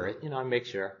secure it, I make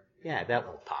sure, that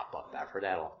won't pop up ever.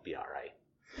 That'll be all right.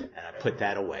 And I put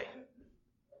that away.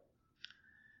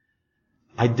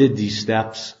 I did these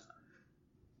steps.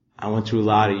 I went through a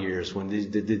lot of years when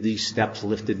these steps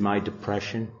lifted my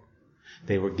depression.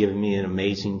 They were giving me an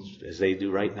amazing, as they do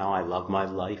right now, I love my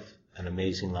life, an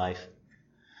amazing life.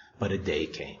 But a day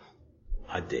came.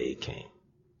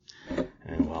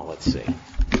 And well, let's see.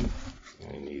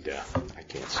 I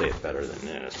can't say it better than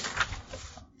this.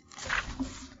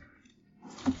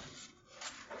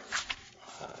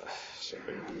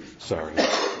 Sorry. I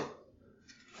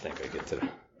think I get to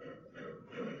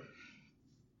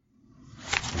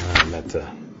I meant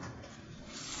to.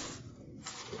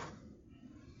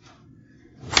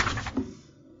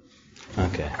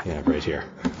 Okay, right here.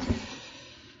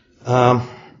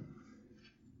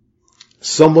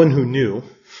 Someone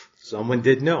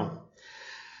did know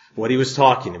what he was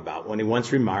talking about when he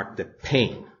once remarked that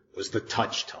pain was the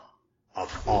touchstone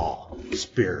of all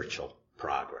spiritual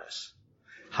progress.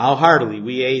 How heartily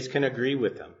we A's can agree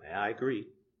with him. I agree.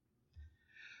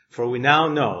 For we now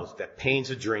know that pains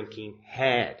of drinking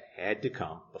had to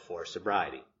come before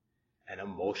sobriety, and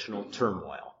emotional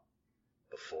turmoil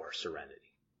before serenity.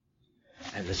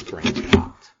 And the springs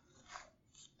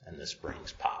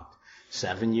popped.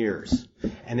 7 years.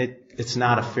 And it's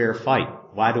not a fair fight.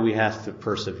 Why do we have to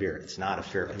persevere? It's not a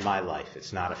fair, in my life,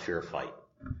 it's not a fair fight.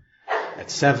 At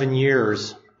 7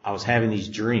 years, I was having these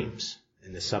dreams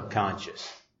in the subconscious.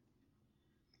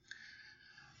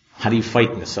 How do you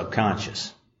fight in the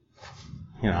subconscious?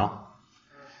 I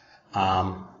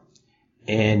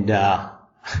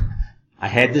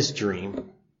had this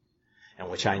dream, in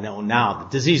which I know now the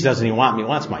disease doesn't even want me. It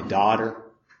wants my daughter.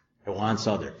 It wants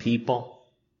other people.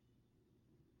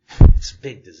 It's a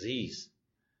big disease.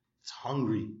 It's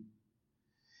hungry.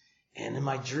 And in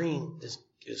my dream, this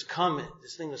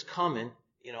thing was coming,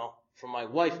 from my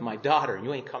wife, my daughter, and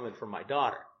you ain't coming from my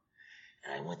daughter.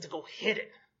 And I went to go hit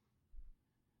it.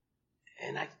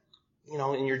 And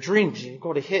in your dreams, you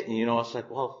go to hit, and it's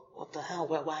like, well, what the hell?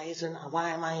 Why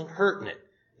am I hurting it?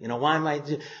 Why am I?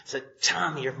 It's like,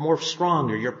 Tommy, you're more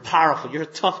stronger. You're powerful. You're a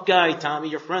tough guy, Tommy.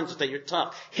 Your friends will say you're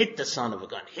tough. Hit the son of a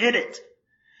gun. Hit it.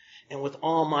 And with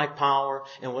all my power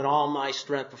and with all my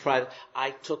strength, I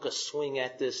took a swing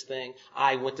at this thing.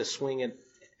 I went to swing it.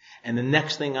 And the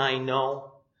next thing I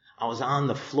know, I was on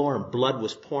the floor and blood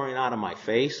was pouring out of my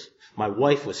face. My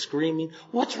wife was screaming,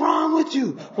 "What's wrong with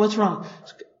you? What's wrong?"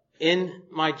 In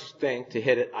my thing to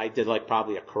hit it, I did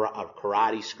probably a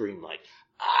karate scream,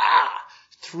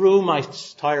 threw my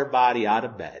entire body out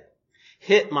of bed,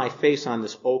 hit my face on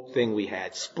this oak thing we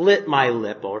had, split my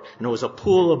lip, and it was a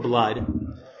pool of blood.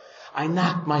 I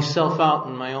knocked myself out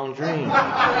in my own dream.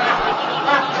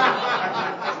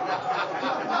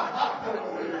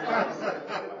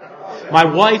 My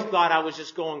wife thought I was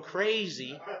just going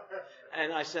crazy.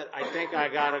 And I said, I think I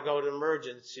got to go to the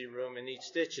emergency room and need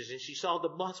stitches. And she saw the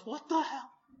blood. What the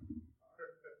hell?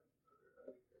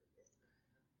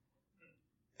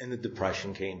 And the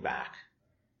depression came back.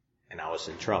 And I was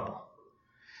in trouble.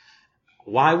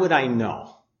 Why would I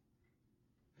know?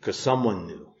 Because someone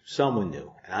knew.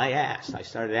 And I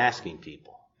started asking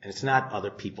people. And it's not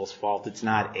other people's fault. It's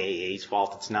not AA's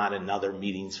fault. It's not another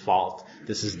meeting's fault.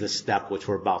 This is the step which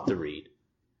we're about to read.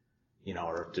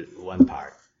 Or one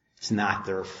part. It's not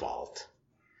their fault.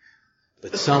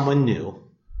 But someone knew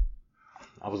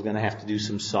I was going to have to do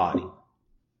some sorting.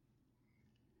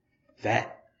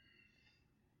 That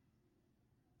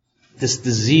this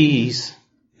disease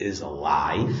is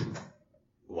alive.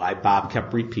 Why Bob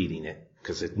kept repeating it.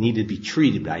 Because it needed to be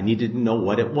treated, but I needed to know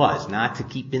what it was. Not to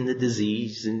keep in the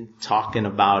disease and talking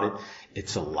about it.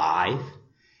 It's alive.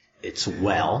 It's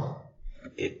well.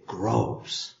 It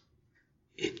grows.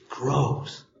 it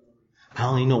grows. I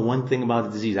only know one thing about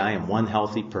the disease. I am one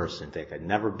healthy person. I think I've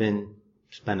never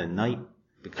spent a night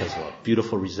because of a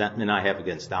beautiful resentment I have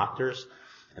against doctors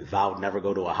and vowed never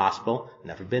go to a hospital.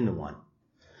 Never been to one.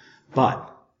 But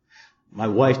my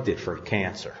wife did for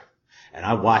cancer. And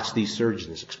I watched these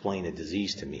surgeons explain the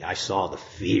disease to me. I saw the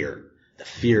fear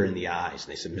in the eyes.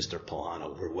 And they said, Mr.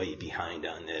 Polano, we're way behind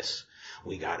on this.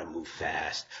 We got to move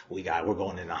fast. We're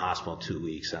going in the hospital in 2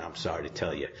 weeks. And I'm sorry to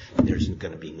tell you, there's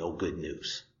going to be no good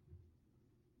news.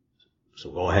 So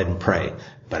go ahead and pray.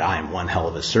 But I am one hell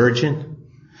of a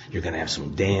surgeon. You're going to have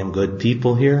some damn good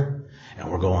people here. And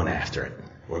we're going after it.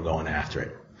 We're going after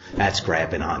it. That's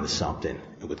grabbing onto something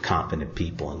with competent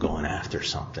people and going after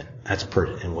something. That's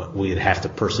and what we'd have to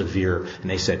persevere. And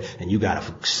they said, and you got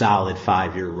a solid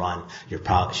 5-year run.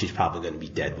 She's probably going to be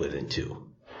dead within 2.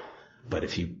 But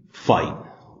if you fight,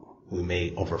 we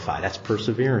may overfight. That's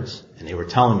perseverance. And they were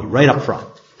telling me right up front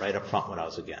what I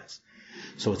was against.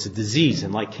 So it's a disease,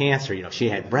 and like cancer, she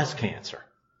had breast cancer.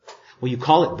 Well, you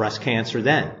call it breast cancer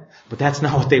then, but that's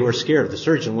not what they were scared of. The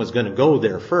surgeon was going to go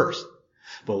there first.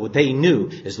 But what they knew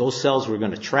is those cells were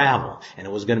going to travel, and it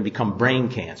was going to become brain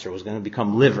cancer, it was going to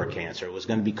become liver cancer, it was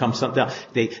going to become something else.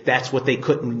 That's what they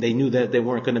knew that they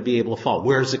weren't going to be able to follow.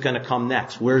 Where's it going to come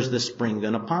next? Where's the spring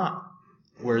going to pop?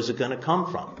 Where's it going to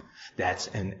come from?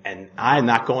 And I'm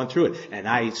not going through it. And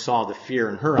I saw the fear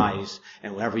in her eyes,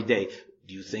 and every day,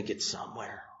 do you think it's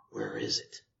somewhere? Where is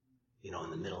it? In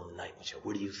the middle of the night,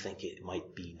 where do you think it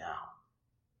might be now?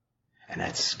 And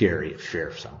that's scary, a fear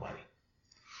of somebody.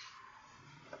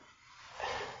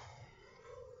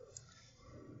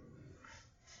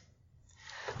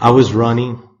 I was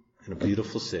running in a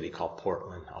beautiful city called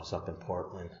Portland. I was up in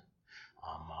Portland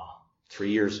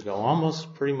 3 years ago,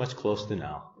 almost pretty much close to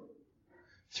now.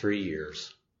 3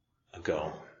 years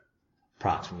ago,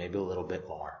 approximately, maybe a little bit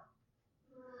more.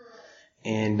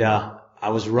 And I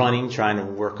was running, trying to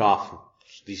work off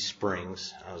these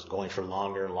springs. I was going for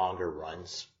longer and longer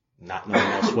runs, not knowing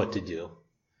else what to do.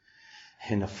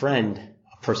 And a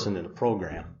person in the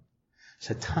program,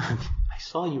 said, Tom, I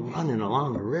saw you running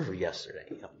along the river yesterday.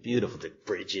 Beautiful, the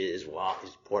bridges,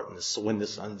 Portland, when the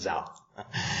sun's out.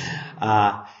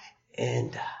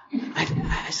 And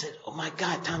I said, oh my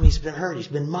God, Tommy's been hurt. He's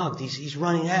been mugged. He's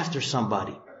running after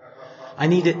somebody. I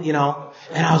need it, and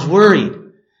I was worried.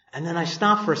 And then I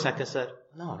stopped for a second and said,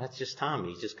 no, that's just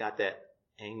Tommy. He just got that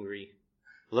angry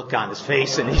look on his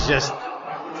face, and he's just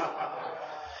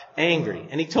angry.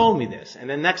 And he told me this. And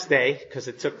the next day, because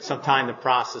it took some time to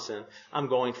process, and I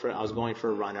was going for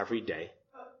a run every day.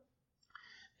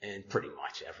 And pretty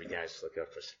much every day. I just look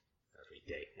up for every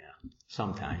day,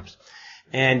 sometimes.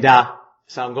 And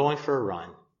so I'm going for a run.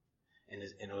 And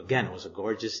again, it was a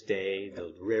gorgeous day,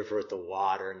 the river, the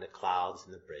water, and the clouds,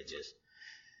 and the bridges.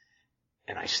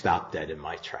 And I stopped dead in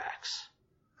my tracks.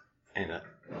 And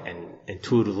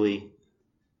intuitively,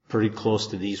 pretty close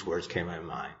to these words came to my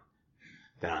mind,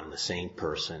 that I'm the same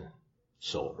person,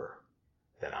 sober,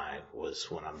 that I was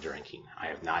when I'm drinking. I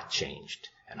have not changed,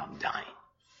 and I'm dying.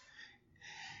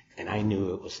 And I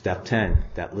knew it was step 10,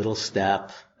 that little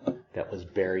step that was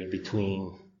buried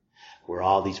between where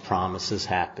all these promises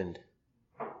happened,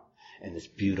 and this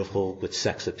beautiful with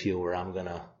sex appeal where I'm going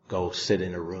to go sit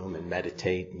in a room and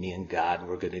meditate, me and God, and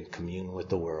we're going to commune with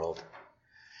the world.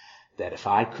 That if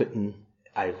I couldn't,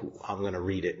 I'm going to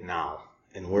read it now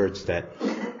in words that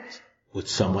with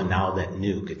someone now that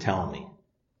knew could tell me.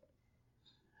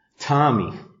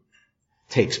 Tommy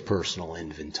takes personal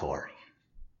inventory.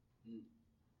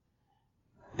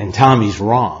 And Tommy's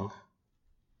wrong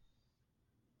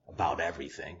about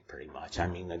everything, pretty much. I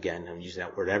mean, again, I'm using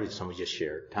that word everything somebody just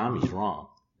shared. Tommy's wrong.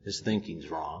 His thinking's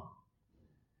wrong.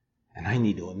 And I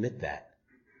need to admit that.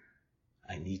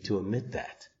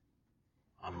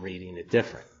 I'm reading it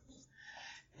different.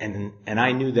 And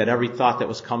I knew that every thought that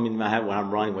was coming to my head when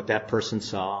I'm running, what that person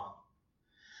saw,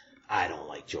 I don't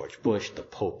like George Bush. The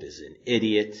Pope is an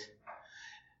idiot.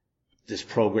 This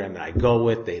program that I go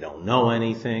with, they don't know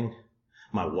anything.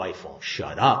 My wife won't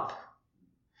shut up.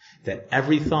 That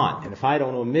every thought, and if I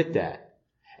don't admit that,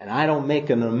 and I don't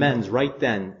make an amends right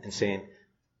then and saying,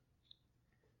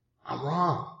 I'm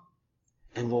wrong.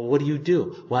 And well, what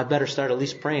do? Well, I better start at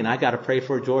least praying. I got to pray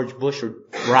for George Bush or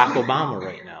Barack Obama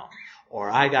right now. Or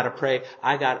I got to pray,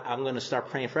 I'm going to start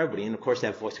praying for everybody. And of course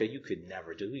that voice goes, you could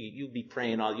never do it. You'll be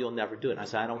praying you'll never do it. And I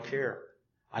said, I don't care.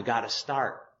 I got to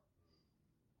start.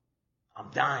 I'm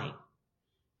dying.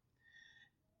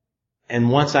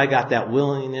 And once I got that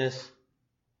willingness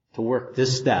to work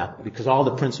this step, because all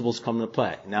the principles come into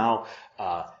play. Now,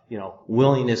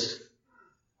 willingness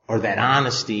or that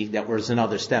honesty that was in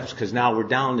other steps, because now we're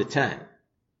down to 10.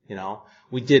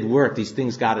 We did work. These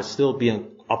things got to still be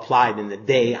applied in the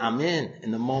day I'm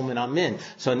in the moment I'm in.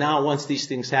 So now once these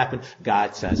things happen,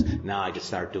 God says, now I can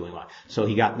start doing what? So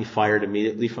he got me fired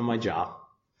immediately from my job.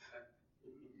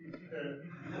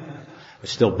 It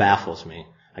still baffles me.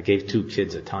 I gave 2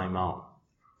 kids a timeout.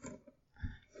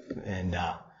 And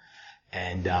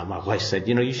my wife said,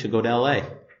 you should go to LA.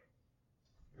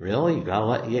 Really? You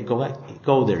gotta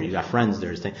go there. You got friends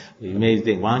there. We made the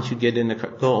thing. Why don't you get in the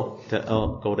car? Go to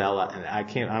LA. And I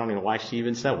don't even know why she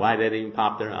even said, why did it even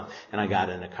pop there? And I got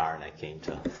in the car and I came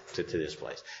to this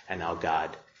place. And now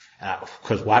God,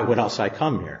 because why would else I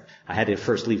come here? I had to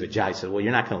first leave a job. He said, well,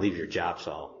 you're not going to leave your job,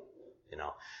 so,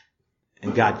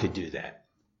 and God could do that.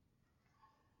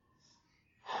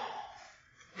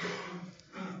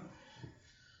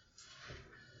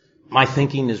 My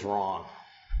thinking is wrong.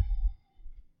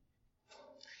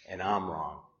 And I'm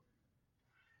wrong.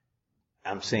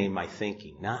 I'm saying my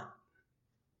thinking, I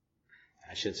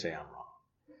shouldn't say I'm wrong.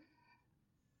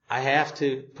 I have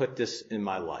to put this in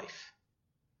my life.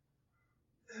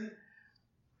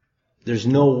 There's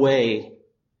no way,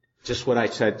 just what I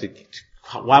said,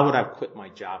 why would I quit my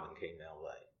job and came to LA?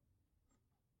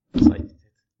 It's like, what,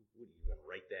 are you going to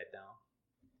write that down?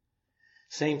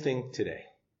 Same thing today.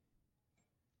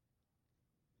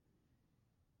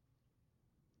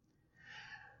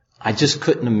 I just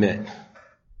couldn't admit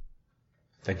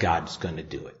that God's going to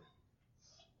do it.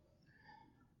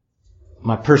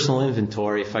 My personal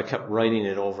inventory, if I kept writing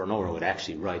it over and over, I would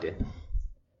actually write it.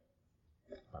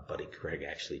 My buddy Craig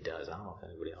actually does. I don't know if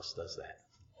anybody else does that.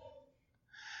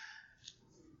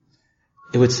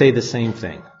 It would say the same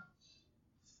thing.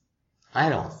 I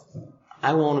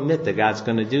won't admit that God's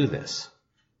going to do this.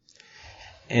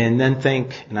 And then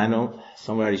think, and I know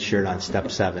somebody shared on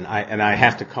step 7, I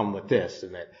have to come with this,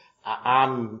 and that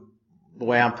the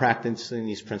way I'm practicing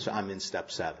these principles, I'm in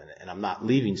step 7, and I'm not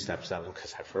leaving step 7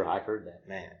 because I heard that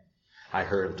man. I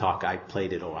heard him talk, I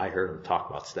played it over, I heard him talk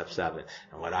about step 7,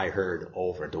 and what I heard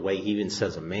over, the way he even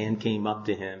says a man came up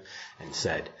to him and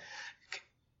said,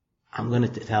 I'm going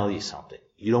to tell you something.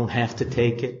 You don't have to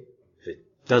take it. If it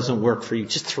doesn't work for you,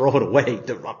 just throw it away.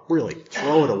 Really,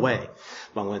 throw it away.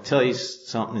 But I'm going to tell you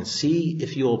something and see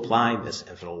if you'll apply this,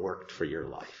 if it'll work for your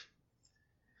life.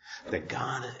 That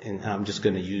God, and I'm just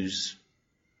going to use,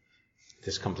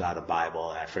 this comes out of the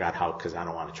Bible, and I forgot how, because I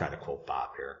don't want to try to quote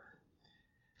Bob here.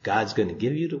 God's going to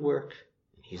give you the work,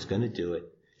 and He's going to do it.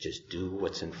 Just do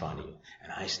what's in front of you.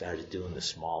 And I started doing the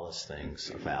smallest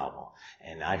things available.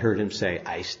 And I heard him say,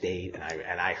 I stayed,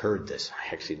 and I heard this.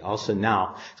 I actually also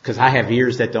now, because I have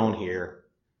ears that don't hear,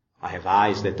 I have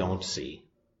eyes that don't see.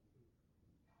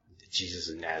 Jesus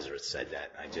of Nazareth said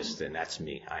that. And that's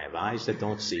me. I have eyes that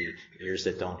don't see, ears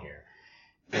that don't hear.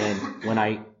 And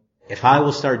if I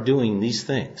will start doing these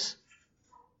things,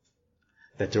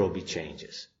 that there will be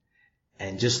changes.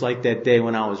 And just like that day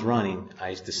when I was running,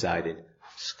 I decided,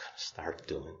 I'm just going to start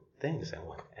doing things.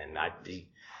 And I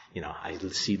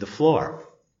see the floor.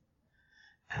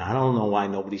 And I don't know why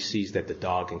nobody sees that the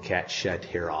dog and cat shed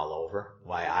hair all over,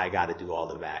 why I got to do all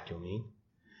the vacuuming,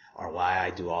 or why I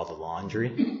do all the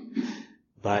laundry.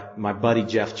 But my buddy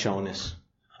Jeff Jonas,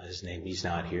 his name, he's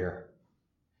not here,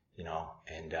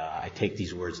 and I take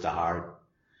these words to heart.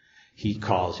 He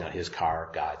calls, his car,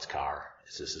 God's car.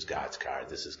 This is God's car.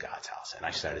 This is God's house. And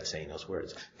I started saying those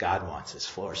words. God wants his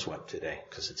floor swept today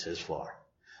because it's his floor.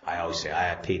 I always say,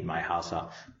 I paid my house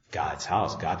off. God's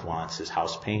house. God wants his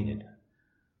house painted.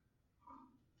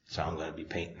 So I'm going to be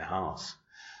painting the house.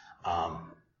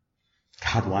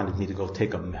 God wanted me to go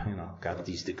take got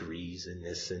these degrees and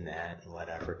this and that and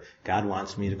whatever. God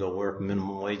wants me to go work a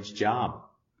minimum wage job.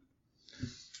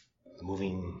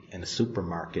 Moving in a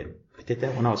supermarket. I did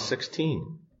that when I was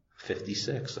 16.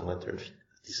 56. I went there at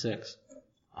 56.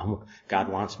 God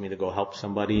wants me to go help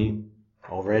somebody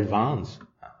over at Vaughn's.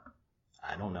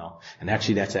 I don't know. And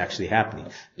actually, that's actually happening.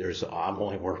 I'm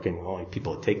only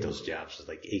people that take those jobs, it's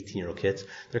like 18-year-old kids.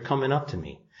 They're coming up to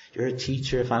me. You're a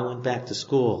teacher. If I went back to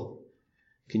school,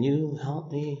 can you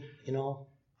help me?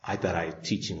 I thought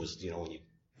teaching was, when you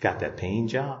got that paying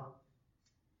job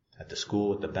at the school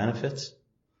with the benefits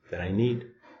that I need.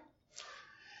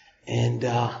 And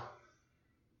I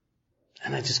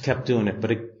just kept doing it,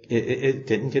 but it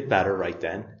didn't get better right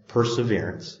then.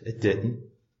 Perseverance. It didn't.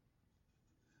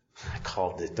 I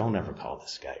called it, don't ever call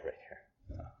this guy right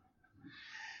here.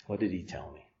 What did he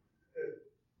tell me?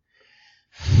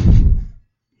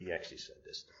 He actually said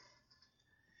this.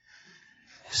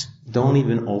 Don't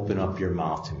even open up your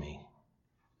mouth to me.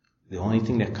 The only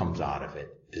thing that comes out of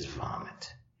it is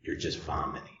vomit. You're just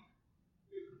vomiting.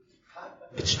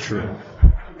 It's true.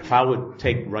 If I would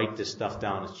write this stuff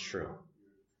down, it's true.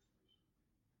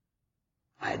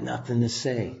 I had nothing to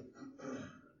say.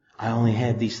 I only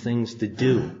had these things to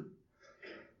do.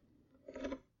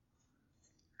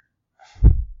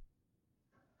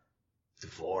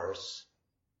 Divorce,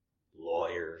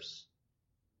 lawyers,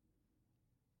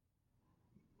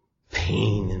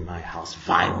 pain in my house,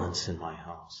 violence in my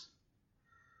house,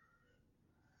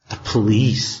 the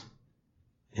police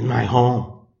in my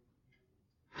home,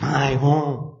 my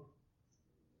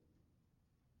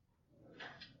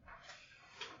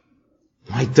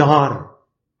daughter.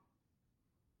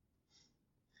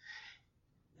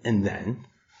 And then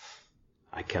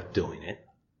I kept doing it.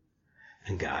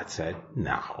 And God said,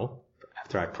 now,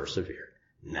 after I persevered,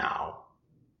 now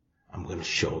I'm going to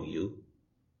show you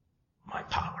my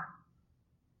power.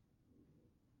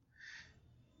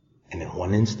 And in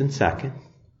one instant second,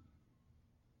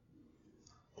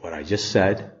 what I just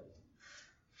said,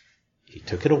 he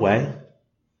took it away,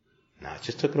 not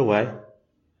just took it away,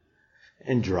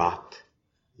 and dropped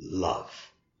love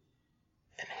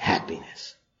and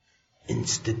happiness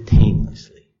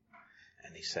instantaneously.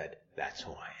 And he said, that's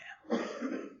who I am.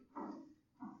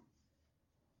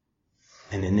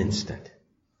 In an instant,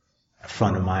 in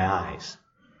front of my eyes.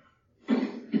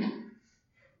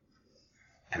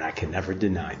 And I can never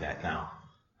deny that now.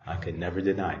 I could never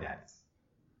deny that.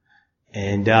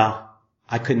 And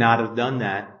I could not have done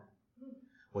that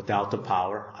without the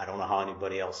power. I don't know how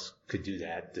anybody else could do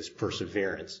that, this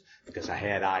perseverance, because I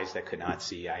had eyes that could not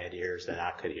see. I had ears that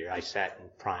I could hear. I sat in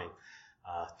prime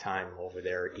time over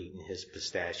there eating his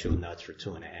pistachio nuts for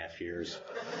 2.5 years.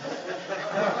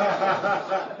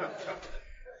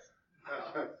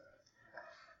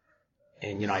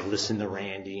 And, I listened to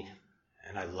Randy,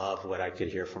 and I loved what I could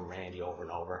hear from Randy over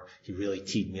and over. He really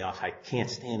teed me off. I can't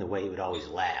stand the way he would always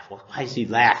laugh. Well, why is he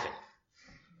laughing?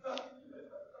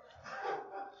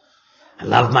 I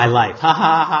love my life. Ha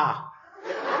ha ha.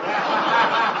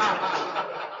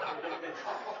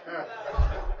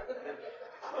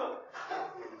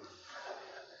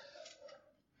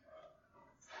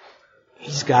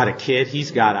 He's got a kid.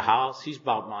 He's got a house. He's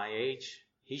about my age.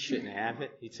 He shouldn't have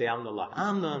it. He'd say, I'm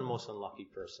the most unlucky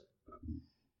person.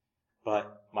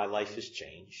 But my life has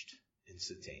changed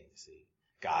instantaneously.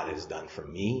 God has done for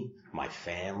me, my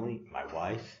family, my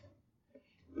wife.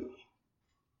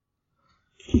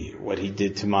 What he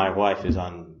did to my wife is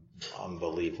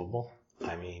unbelievable.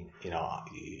 I mean,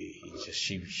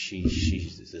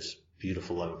 she's this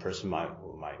beautiful, loving person,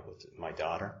 my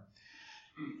daughter.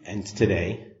 And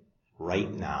today,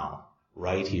 right now,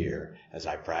 right here, as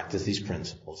I practice these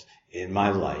principles in my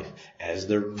life, as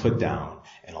they're put down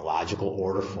in a logical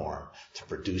order form to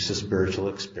produce a spiritual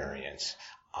experience,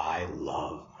 I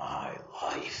love my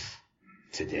life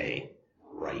today,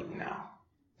 right now.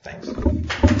 Thanks. Ask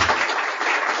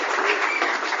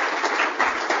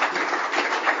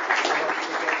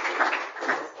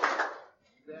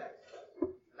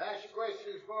your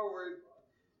questions forward.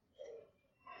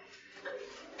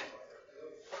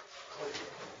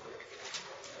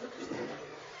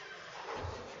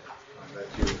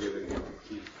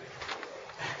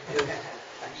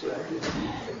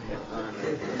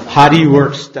 How do you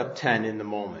work step 10 in the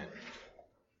moment?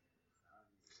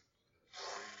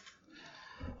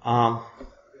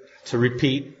 To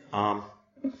repeat, I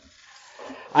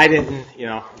didn't,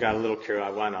 got a little curious.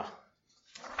 I want to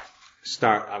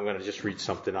start. I'm going to just read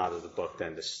something out of the book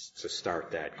then to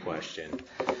start that question.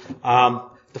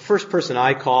 The first person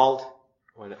I called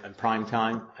in prime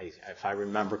time, if I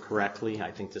remember correctly,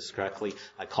 I think this is correctly,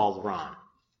 I called Ron.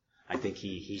 I think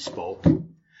he spoke.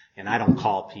 And I don't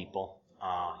call people.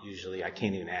 Usually I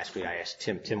can't even ask me. I asked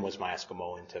Tim. Tim was my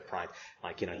Eskimo into prime.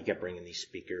 He kept bringing these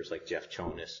speakers like Jeff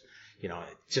Jonas,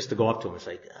 just to go up to him. It's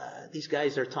like, these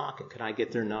guys are talking. Can I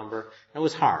get their number? And it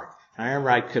was hard. And I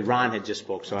remember Ron had just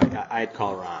spoke, so I had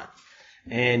called Ron.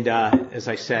 And, as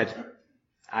I said,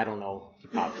 I don't know,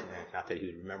 not that he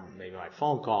would remember maybe my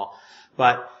phone call,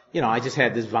 but, I just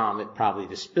had this vomit probably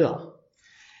to spill.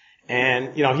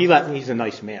 And, he let me, he's a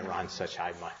nice man, Ron Such.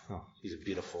 He's a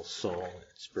beautiful soul,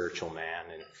 spiritual man,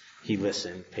 and he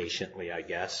listened patiently, I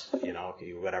guess,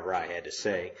 whatever I had to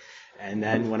say. And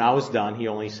then when I was done, he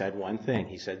only said one thing.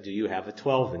 He said, do you have a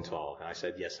 12 and 12? And I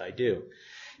said, yes, I do.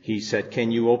 He said,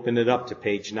 can you open it up to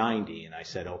page 90? And I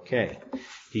said, okay.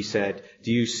 He said,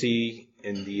 do you see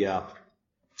in the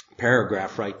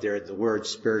paragraph right there the word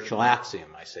spiritual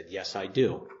axiom? I said, yes, I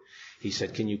do. He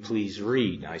said, can you please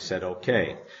read? And I said,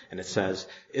 okay. And it says,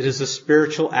 it is a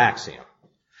spiritual axiom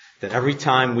that every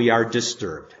time we are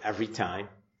disturbed, every time,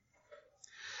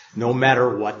 no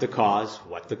matter what the cause,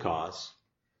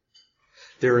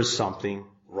 there is something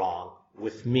wrong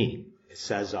with me. It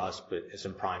says us, but it's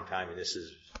in prime time, and this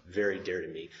is very dear to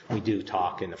me. We do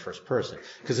talk in the first person.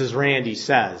 Because as Randy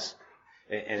says,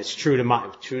 and it's true to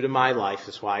my life,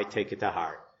 that's why I take it to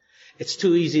heart. It's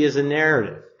too easy as a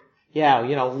narrative.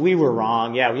 Yeah, we were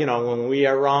wrong. Yeah, when we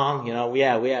are wrong,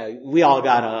 we all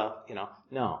gotta,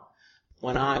 no.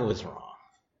 When I was wrong.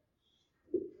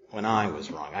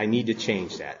 I need to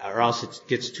change that, or else it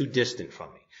gets too distant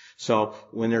from me. So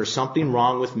when there's something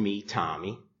wrong with me,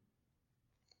 Tommy,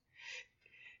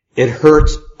 it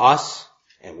hurts us,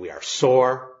 and we are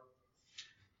sore,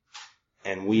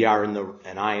 and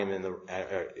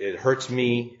it hurts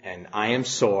me, and I am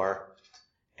sore,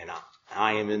 and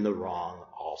I am in the wrong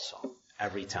also,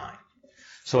 every time.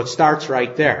 So it starts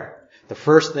right there. The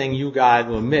first thing you got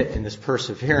to admit in this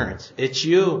perseverance, it's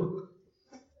you.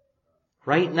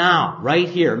 Right now, right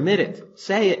here, admit it.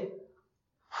 Say it.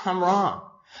 I'm wrong.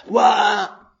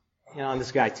 What? And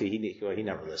this guy too, he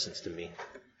never listens to me.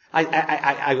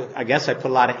 I guess I put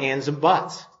a lot of ands and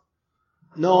buts.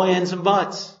 No ands and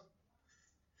buts.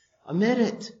 Admit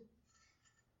it.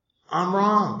 I'm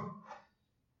wrong.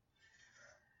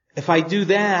 If I do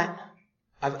that,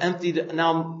 I've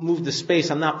moved the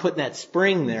space. I'm not putting that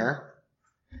spring there.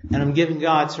 And I'm giving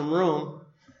God some room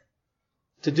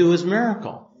to do His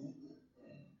miracle.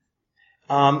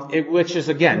 Which is,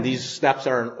 again, these steps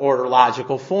are in order,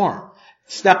 logical form.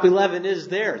 Step 11 is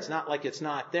there. It's not like it's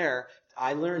not there.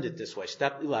 I learned it this way.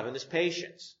 Step 11 is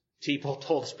patience. People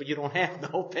told us, but you don't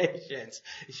have no patience.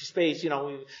 Space,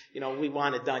 we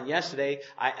want it done yesterday.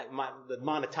 The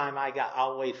amount of time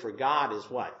I'll wait for God is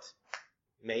what?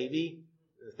 Maybe.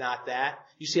 It's not that.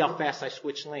 You see how fast I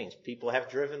switch lanes. People have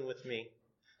driven with me.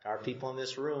 There are people in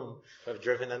this room who have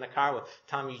driven in a car with,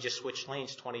 Tom, you just switched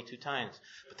lanes 22 times.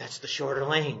 But that's the shorter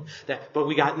lane. But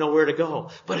we got nowhere to go.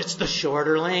 But it's the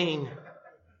shorter lane.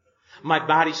 My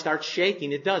body starts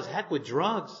shaking. It does. Heck with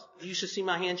drugs. You should see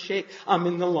my hand shake. I'm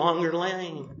in the longer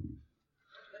lane.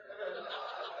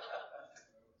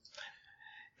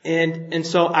 And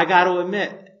so I got to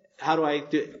admit, how do I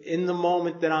do in the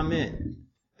moment that I'm in,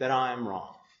 that I'm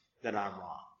wrong. That I'm wrong.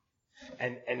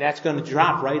 And that's going to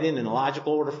drop right in a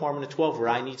logical order form in the 12 where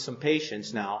I need some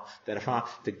patience now that if I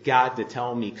to God to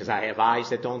tell me, because I have eyes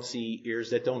that don't see, ears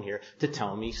that don't hear, to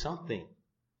tell me something.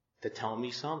 To tell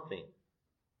me something.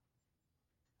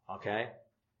 Okay?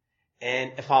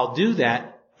 And if I'll do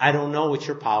that, I don't know what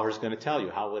your power is going to tell you.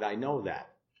 How would I know that?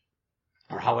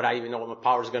 Or how would I even know what my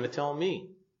power is going to tell me?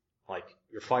 Like,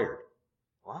 you're fired.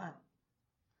 What?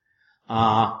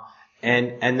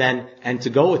 And to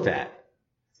go with that.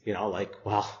 Well, I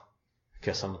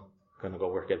guess I'm going to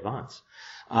go work at Vons.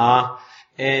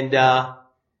 And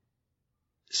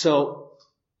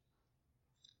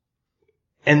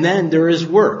then there is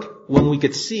work. When we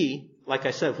could see, like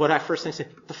I said, what I first thing said,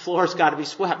 the floor's got to be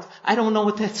swept. I don't know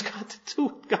what that's got to do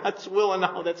with God's will and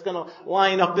how that's going to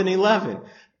line up in 11.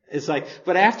 It's like,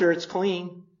 but after it's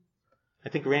clean, I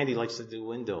think Randy likes to do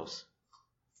windows.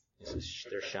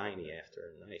 They're shiny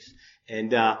after, nice.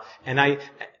 And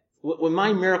when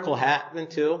my miracle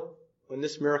happened too, when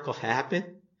this miracle happened,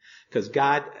 because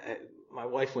God, my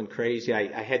wife went crazy.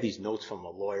 I had these notes from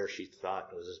a lawyer. She thought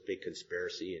it was this big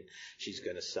conspiracy and she's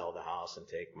going to sell the house and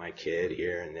take my kid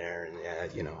here and there and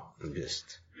I'm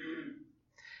just,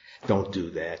 don't do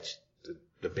that.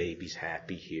 The baby's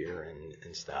happy here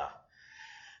and stuff.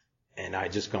 And I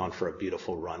just gone for a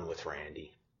beautiful run with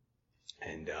Randy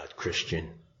and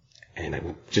Christian. And I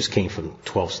just came from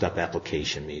 12-step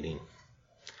application meeting.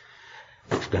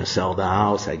 If we're going to sell the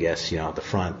house, I guess, the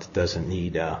front doesn't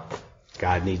need,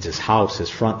 God needs his house, his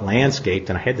front landscaped,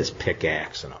 and I had this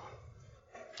pickaxe, and I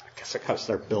guess I got to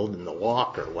start building the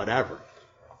walk or whatever.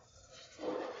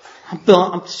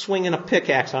 I'm swinging a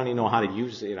pickaxe. I don't even know how to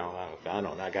use it. I don't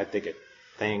know. I got to think a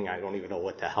thing. I don't even know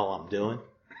what the hell I'm doing.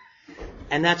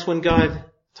 And that's when God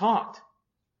talked.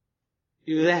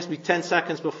 You asked me 10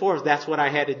 seconds before if that's what I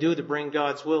had to do to bring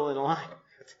God's will in line.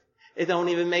 It don't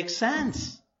even make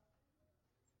sense.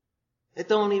 It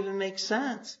don't even make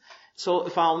sense. So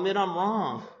if I'll admit I'm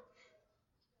wrong,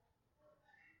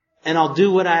 and I'll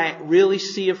do what I really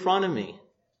see in front of me,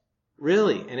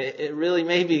 really, and it really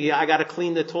maybe I got to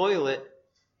clean the toilet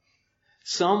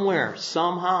somewhere,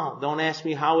 somehow. Don't ask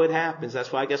me how it happens.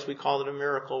 That's why I guess we call it a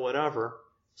miracle, whatever.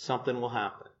 Something will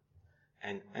happen.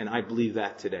 And I believe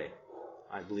that today.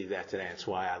 I believe that today. That's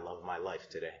why I love my life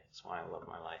today. That's why I love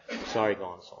my life. Sorry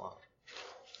going so long.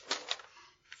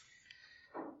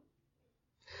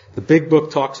 The big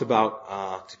book talks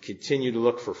about to continue to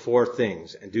look for 4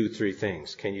 things and do 3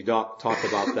 things. Can you talk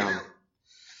about them?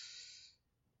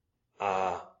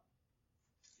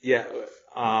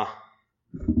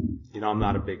 I'm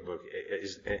not a big book.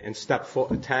 In step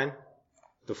 10,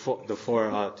 the 4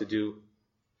 to do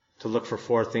to look for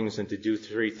 4 things and to do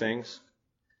 3 things?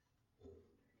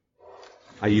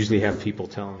 I usually have people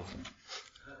tell me.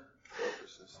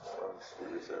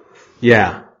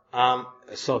 Yeah.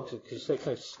 So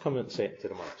come and say it to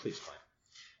the mic, please.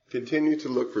 Continue to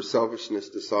look for selfishness,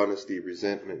 dishonesty,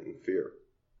 resentment, and fear.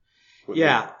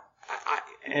 Yeah.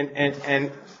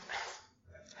 And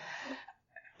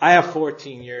I have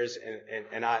 14 years,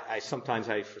 and I sometimes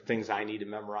for things I need to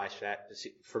memorize for that.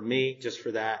 For me, just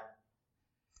for that,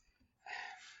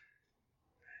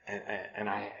 and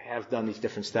I have done these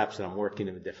different steps, and I'm working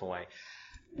in a different way.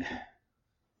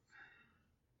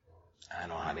 I don't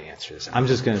know how to answer this. I'm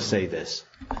just going to say this.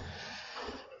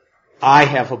 I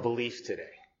have a belief today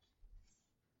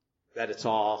that it's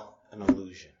all an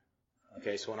illusion.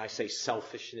 Okay, so when I say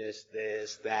selfishness,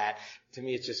 this, that, to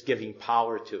me it's just giving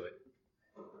power to it.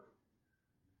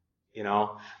 You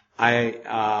know,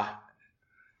 I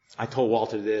told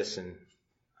Walter this, and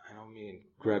I know me and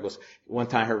Greg was, one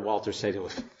time I heard Walter say to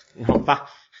us, you know, Bob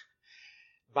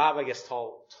I guess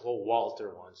told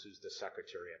Walter once, who's the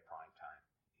secretary at Prime Time.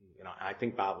 You know, I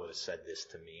think Bob would have said this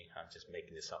to me. I'm just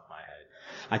making this up in my head.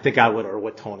 I think I would, or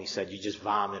what Tony said, you just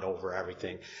vomit over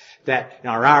everything. That, you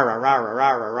know, rah, rah, rah, rah,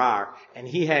 rah, rah, rah. And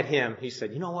he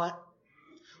said, you know what?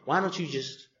 Why don't you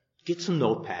just get some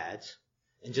notepads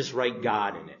and just write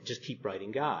God in it. Just keep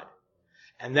writing God.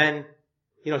 And then,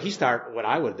 you know, what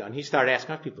I would have done, he started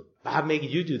asking other people, Bob made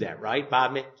you do that, right?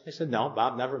 I said, no,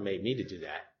 Bob never made me to do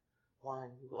that.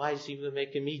 Why is he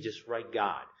making me just write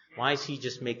God? Why is he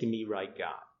just making me write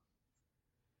God?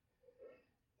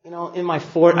 You know,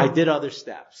 I did other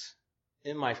steps.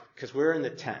 Because we're in the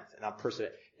 10th, and I'm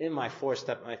persevering. In my 4th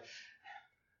step, I'm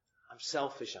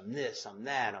selfish, I'm this, I'm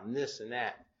that, I'm this and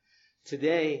that.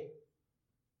 Today,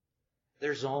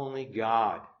 there's only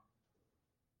God.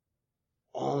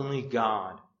 Only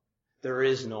God. There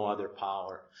is no other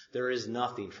power. There is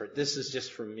nothing. This is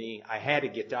just for me. I had to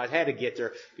get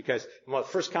there because my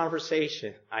first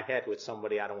conversation I had with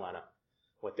somebody, I don't want to,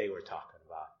 what they were talking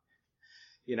about.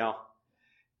 You know,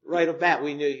 right off the bat,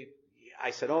 we knew,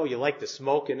 I said, oh, you like to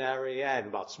smoke and everything, yeah, and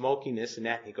about smoking this and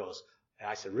that. And he goes, and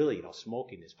I said, really, you know,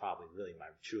 smoking is probably really my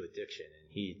true addiction. And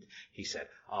he said,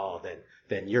 oh,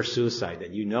 then you're suicide.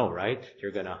 Then you know, right?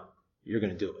 You're gonna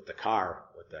do it with the car,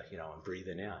 with the, you know, and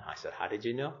breathing in. I said, how did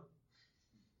you know?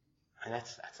 And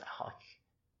that's how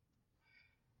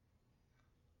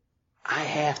I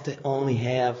have to only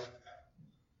have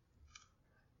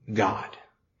God.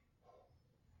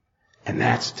 And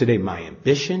that's today my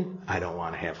ambition. I don't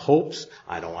want to have hopes.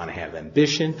 I don't want to have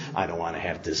ambition. I don't want to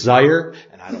have desire.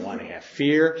 And I don't want to have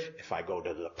fear. If I go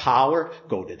to the power,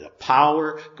 go to the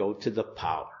power, go to the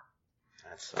power.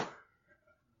 That's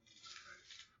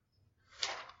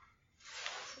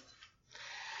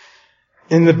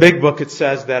In the big book, it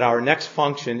says that our next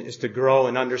function is to grow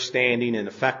in understanding and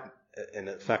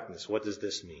effectiveness. What does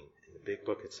this mean? In the big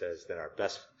book, it says that our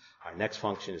next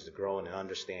function is to grow in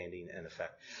understanding and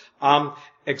effect.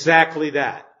 Exactly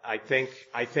that. I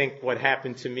think what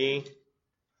happened to me,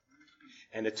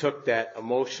 and it took that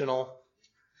emotional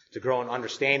to grow in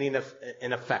understanding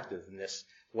and effectiveness.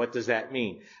 What does that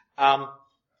mean?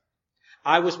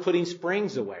 I was putting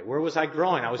springs away. Where was I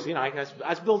growing? I was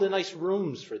building nice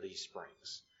rooms for these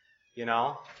springs, you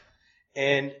know,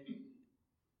 and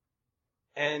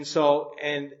so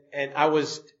I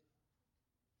was,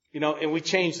 you know, and we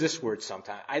change this word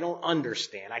sometimes. I don't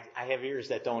understand. I have ears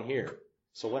that don't hear.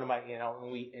 So what am I, you know, when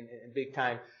we, in big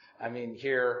time, I mean,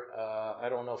 here, I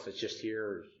don't know if it's just here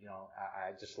or, you know,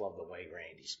 I just love the way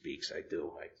Randy speaks. I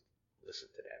do. I listen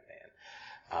to that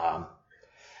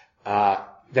man.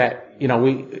 That, you know,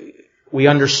 we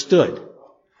understood.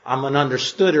 I'm an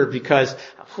understooder because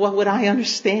what would I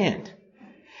understand?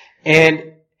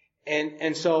 And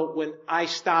so when I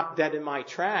stopped dead in my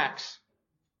tracks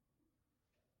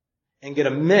and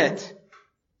admit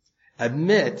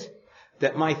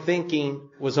that my thinking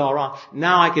was all wrong,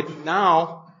 now I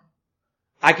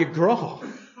could grow.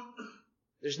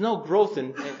 There's no growth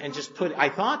in just I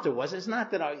thought there was. It's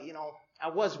not that I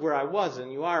was where I was,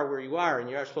 and you are where you are, and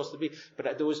you are supposed to be.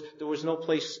 But there was no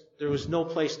place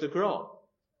to grow.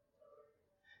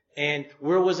 And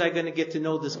where was I going to get to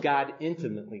know this God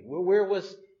intimately? Where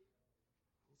was? It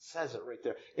says it right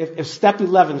there. If step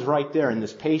 11's right there in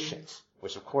this patience,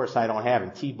 which of course I don't have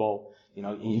in Tebow, you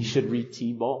know, you should read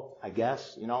Tebow, I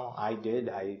guess. You know, I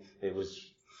did. It was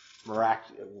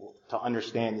miraculous to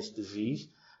understand this disease,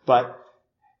 but.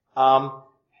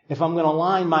 If I'm going to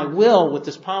align my will with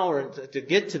this power to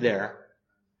get to there,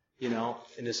 you know,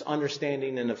 in this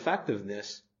understanding and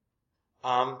effectiveness,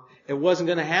 it wasn't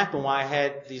going to happen while I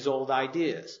had these old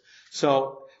ideas.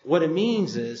 So what it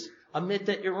means is admit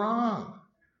that you're wrong.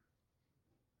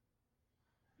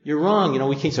 You're wrong.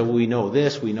 We can't say, well, we know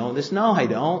this. No, I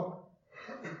don't.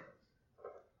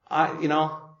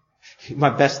 My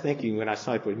best thinking when I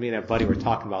saw it with me and that buddy were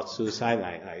talking about suicide,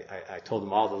 I told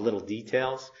him all the little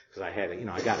details because I had it,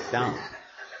 I got it down.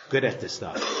 Good at this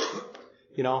stuff.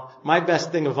 My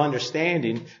best thing of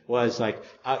understanding was like,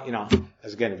 I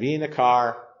was going to be in the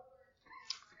car,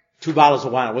 2 bottles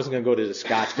of wine. I wasn't going to go to the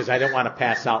scotch because I didn't want to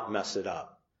pass out and mess it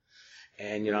up.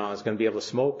 And, I was going to be able to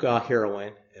smoke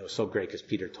heroin. It was so great because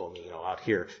Peter told me, out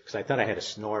here, because I thought I had to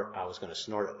snort. I was going to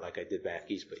snort it like I did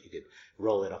back east, but you could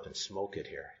roll it up and smoke it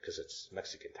here because it's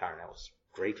Mexican tar, and that was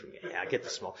great for me. Yeah, I get to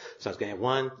smoke. So I was going to have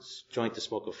 1 joint to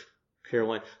smoke of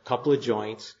heroin, a couple of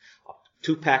joints,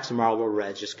 2 packs of Marlboro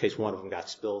Reds just in case one of them got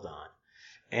spilled on.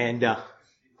 And,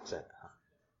 what's that?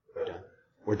 We're done?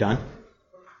 We're done?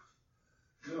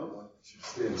 No,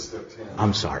 stay in step 10.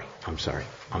 I'm sorry.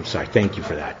 Thank you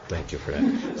for that.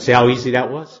 See how easy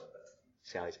that was?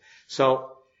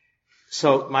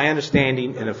 So my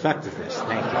understanding and effectiveness.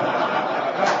 Thank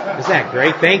you. Is that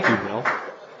great? Thank you, Bill.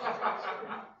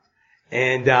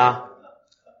 And,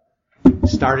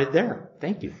 started there.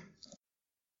 Thank you.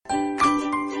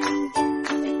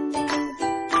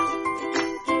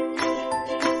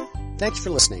 Thanks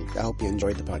for listening. I hope you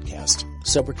enjoyed the podcast.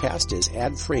 Sobercast is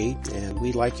ad-free, and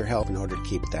we'd like your help in order to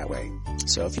keep it that way.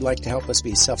 So if you'd like to help us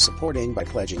be self-supporting by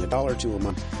pledging $1 or $2 a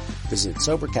month, visit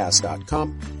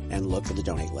Sobercast.com and look for the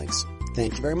donate links.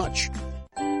 Thank you very much.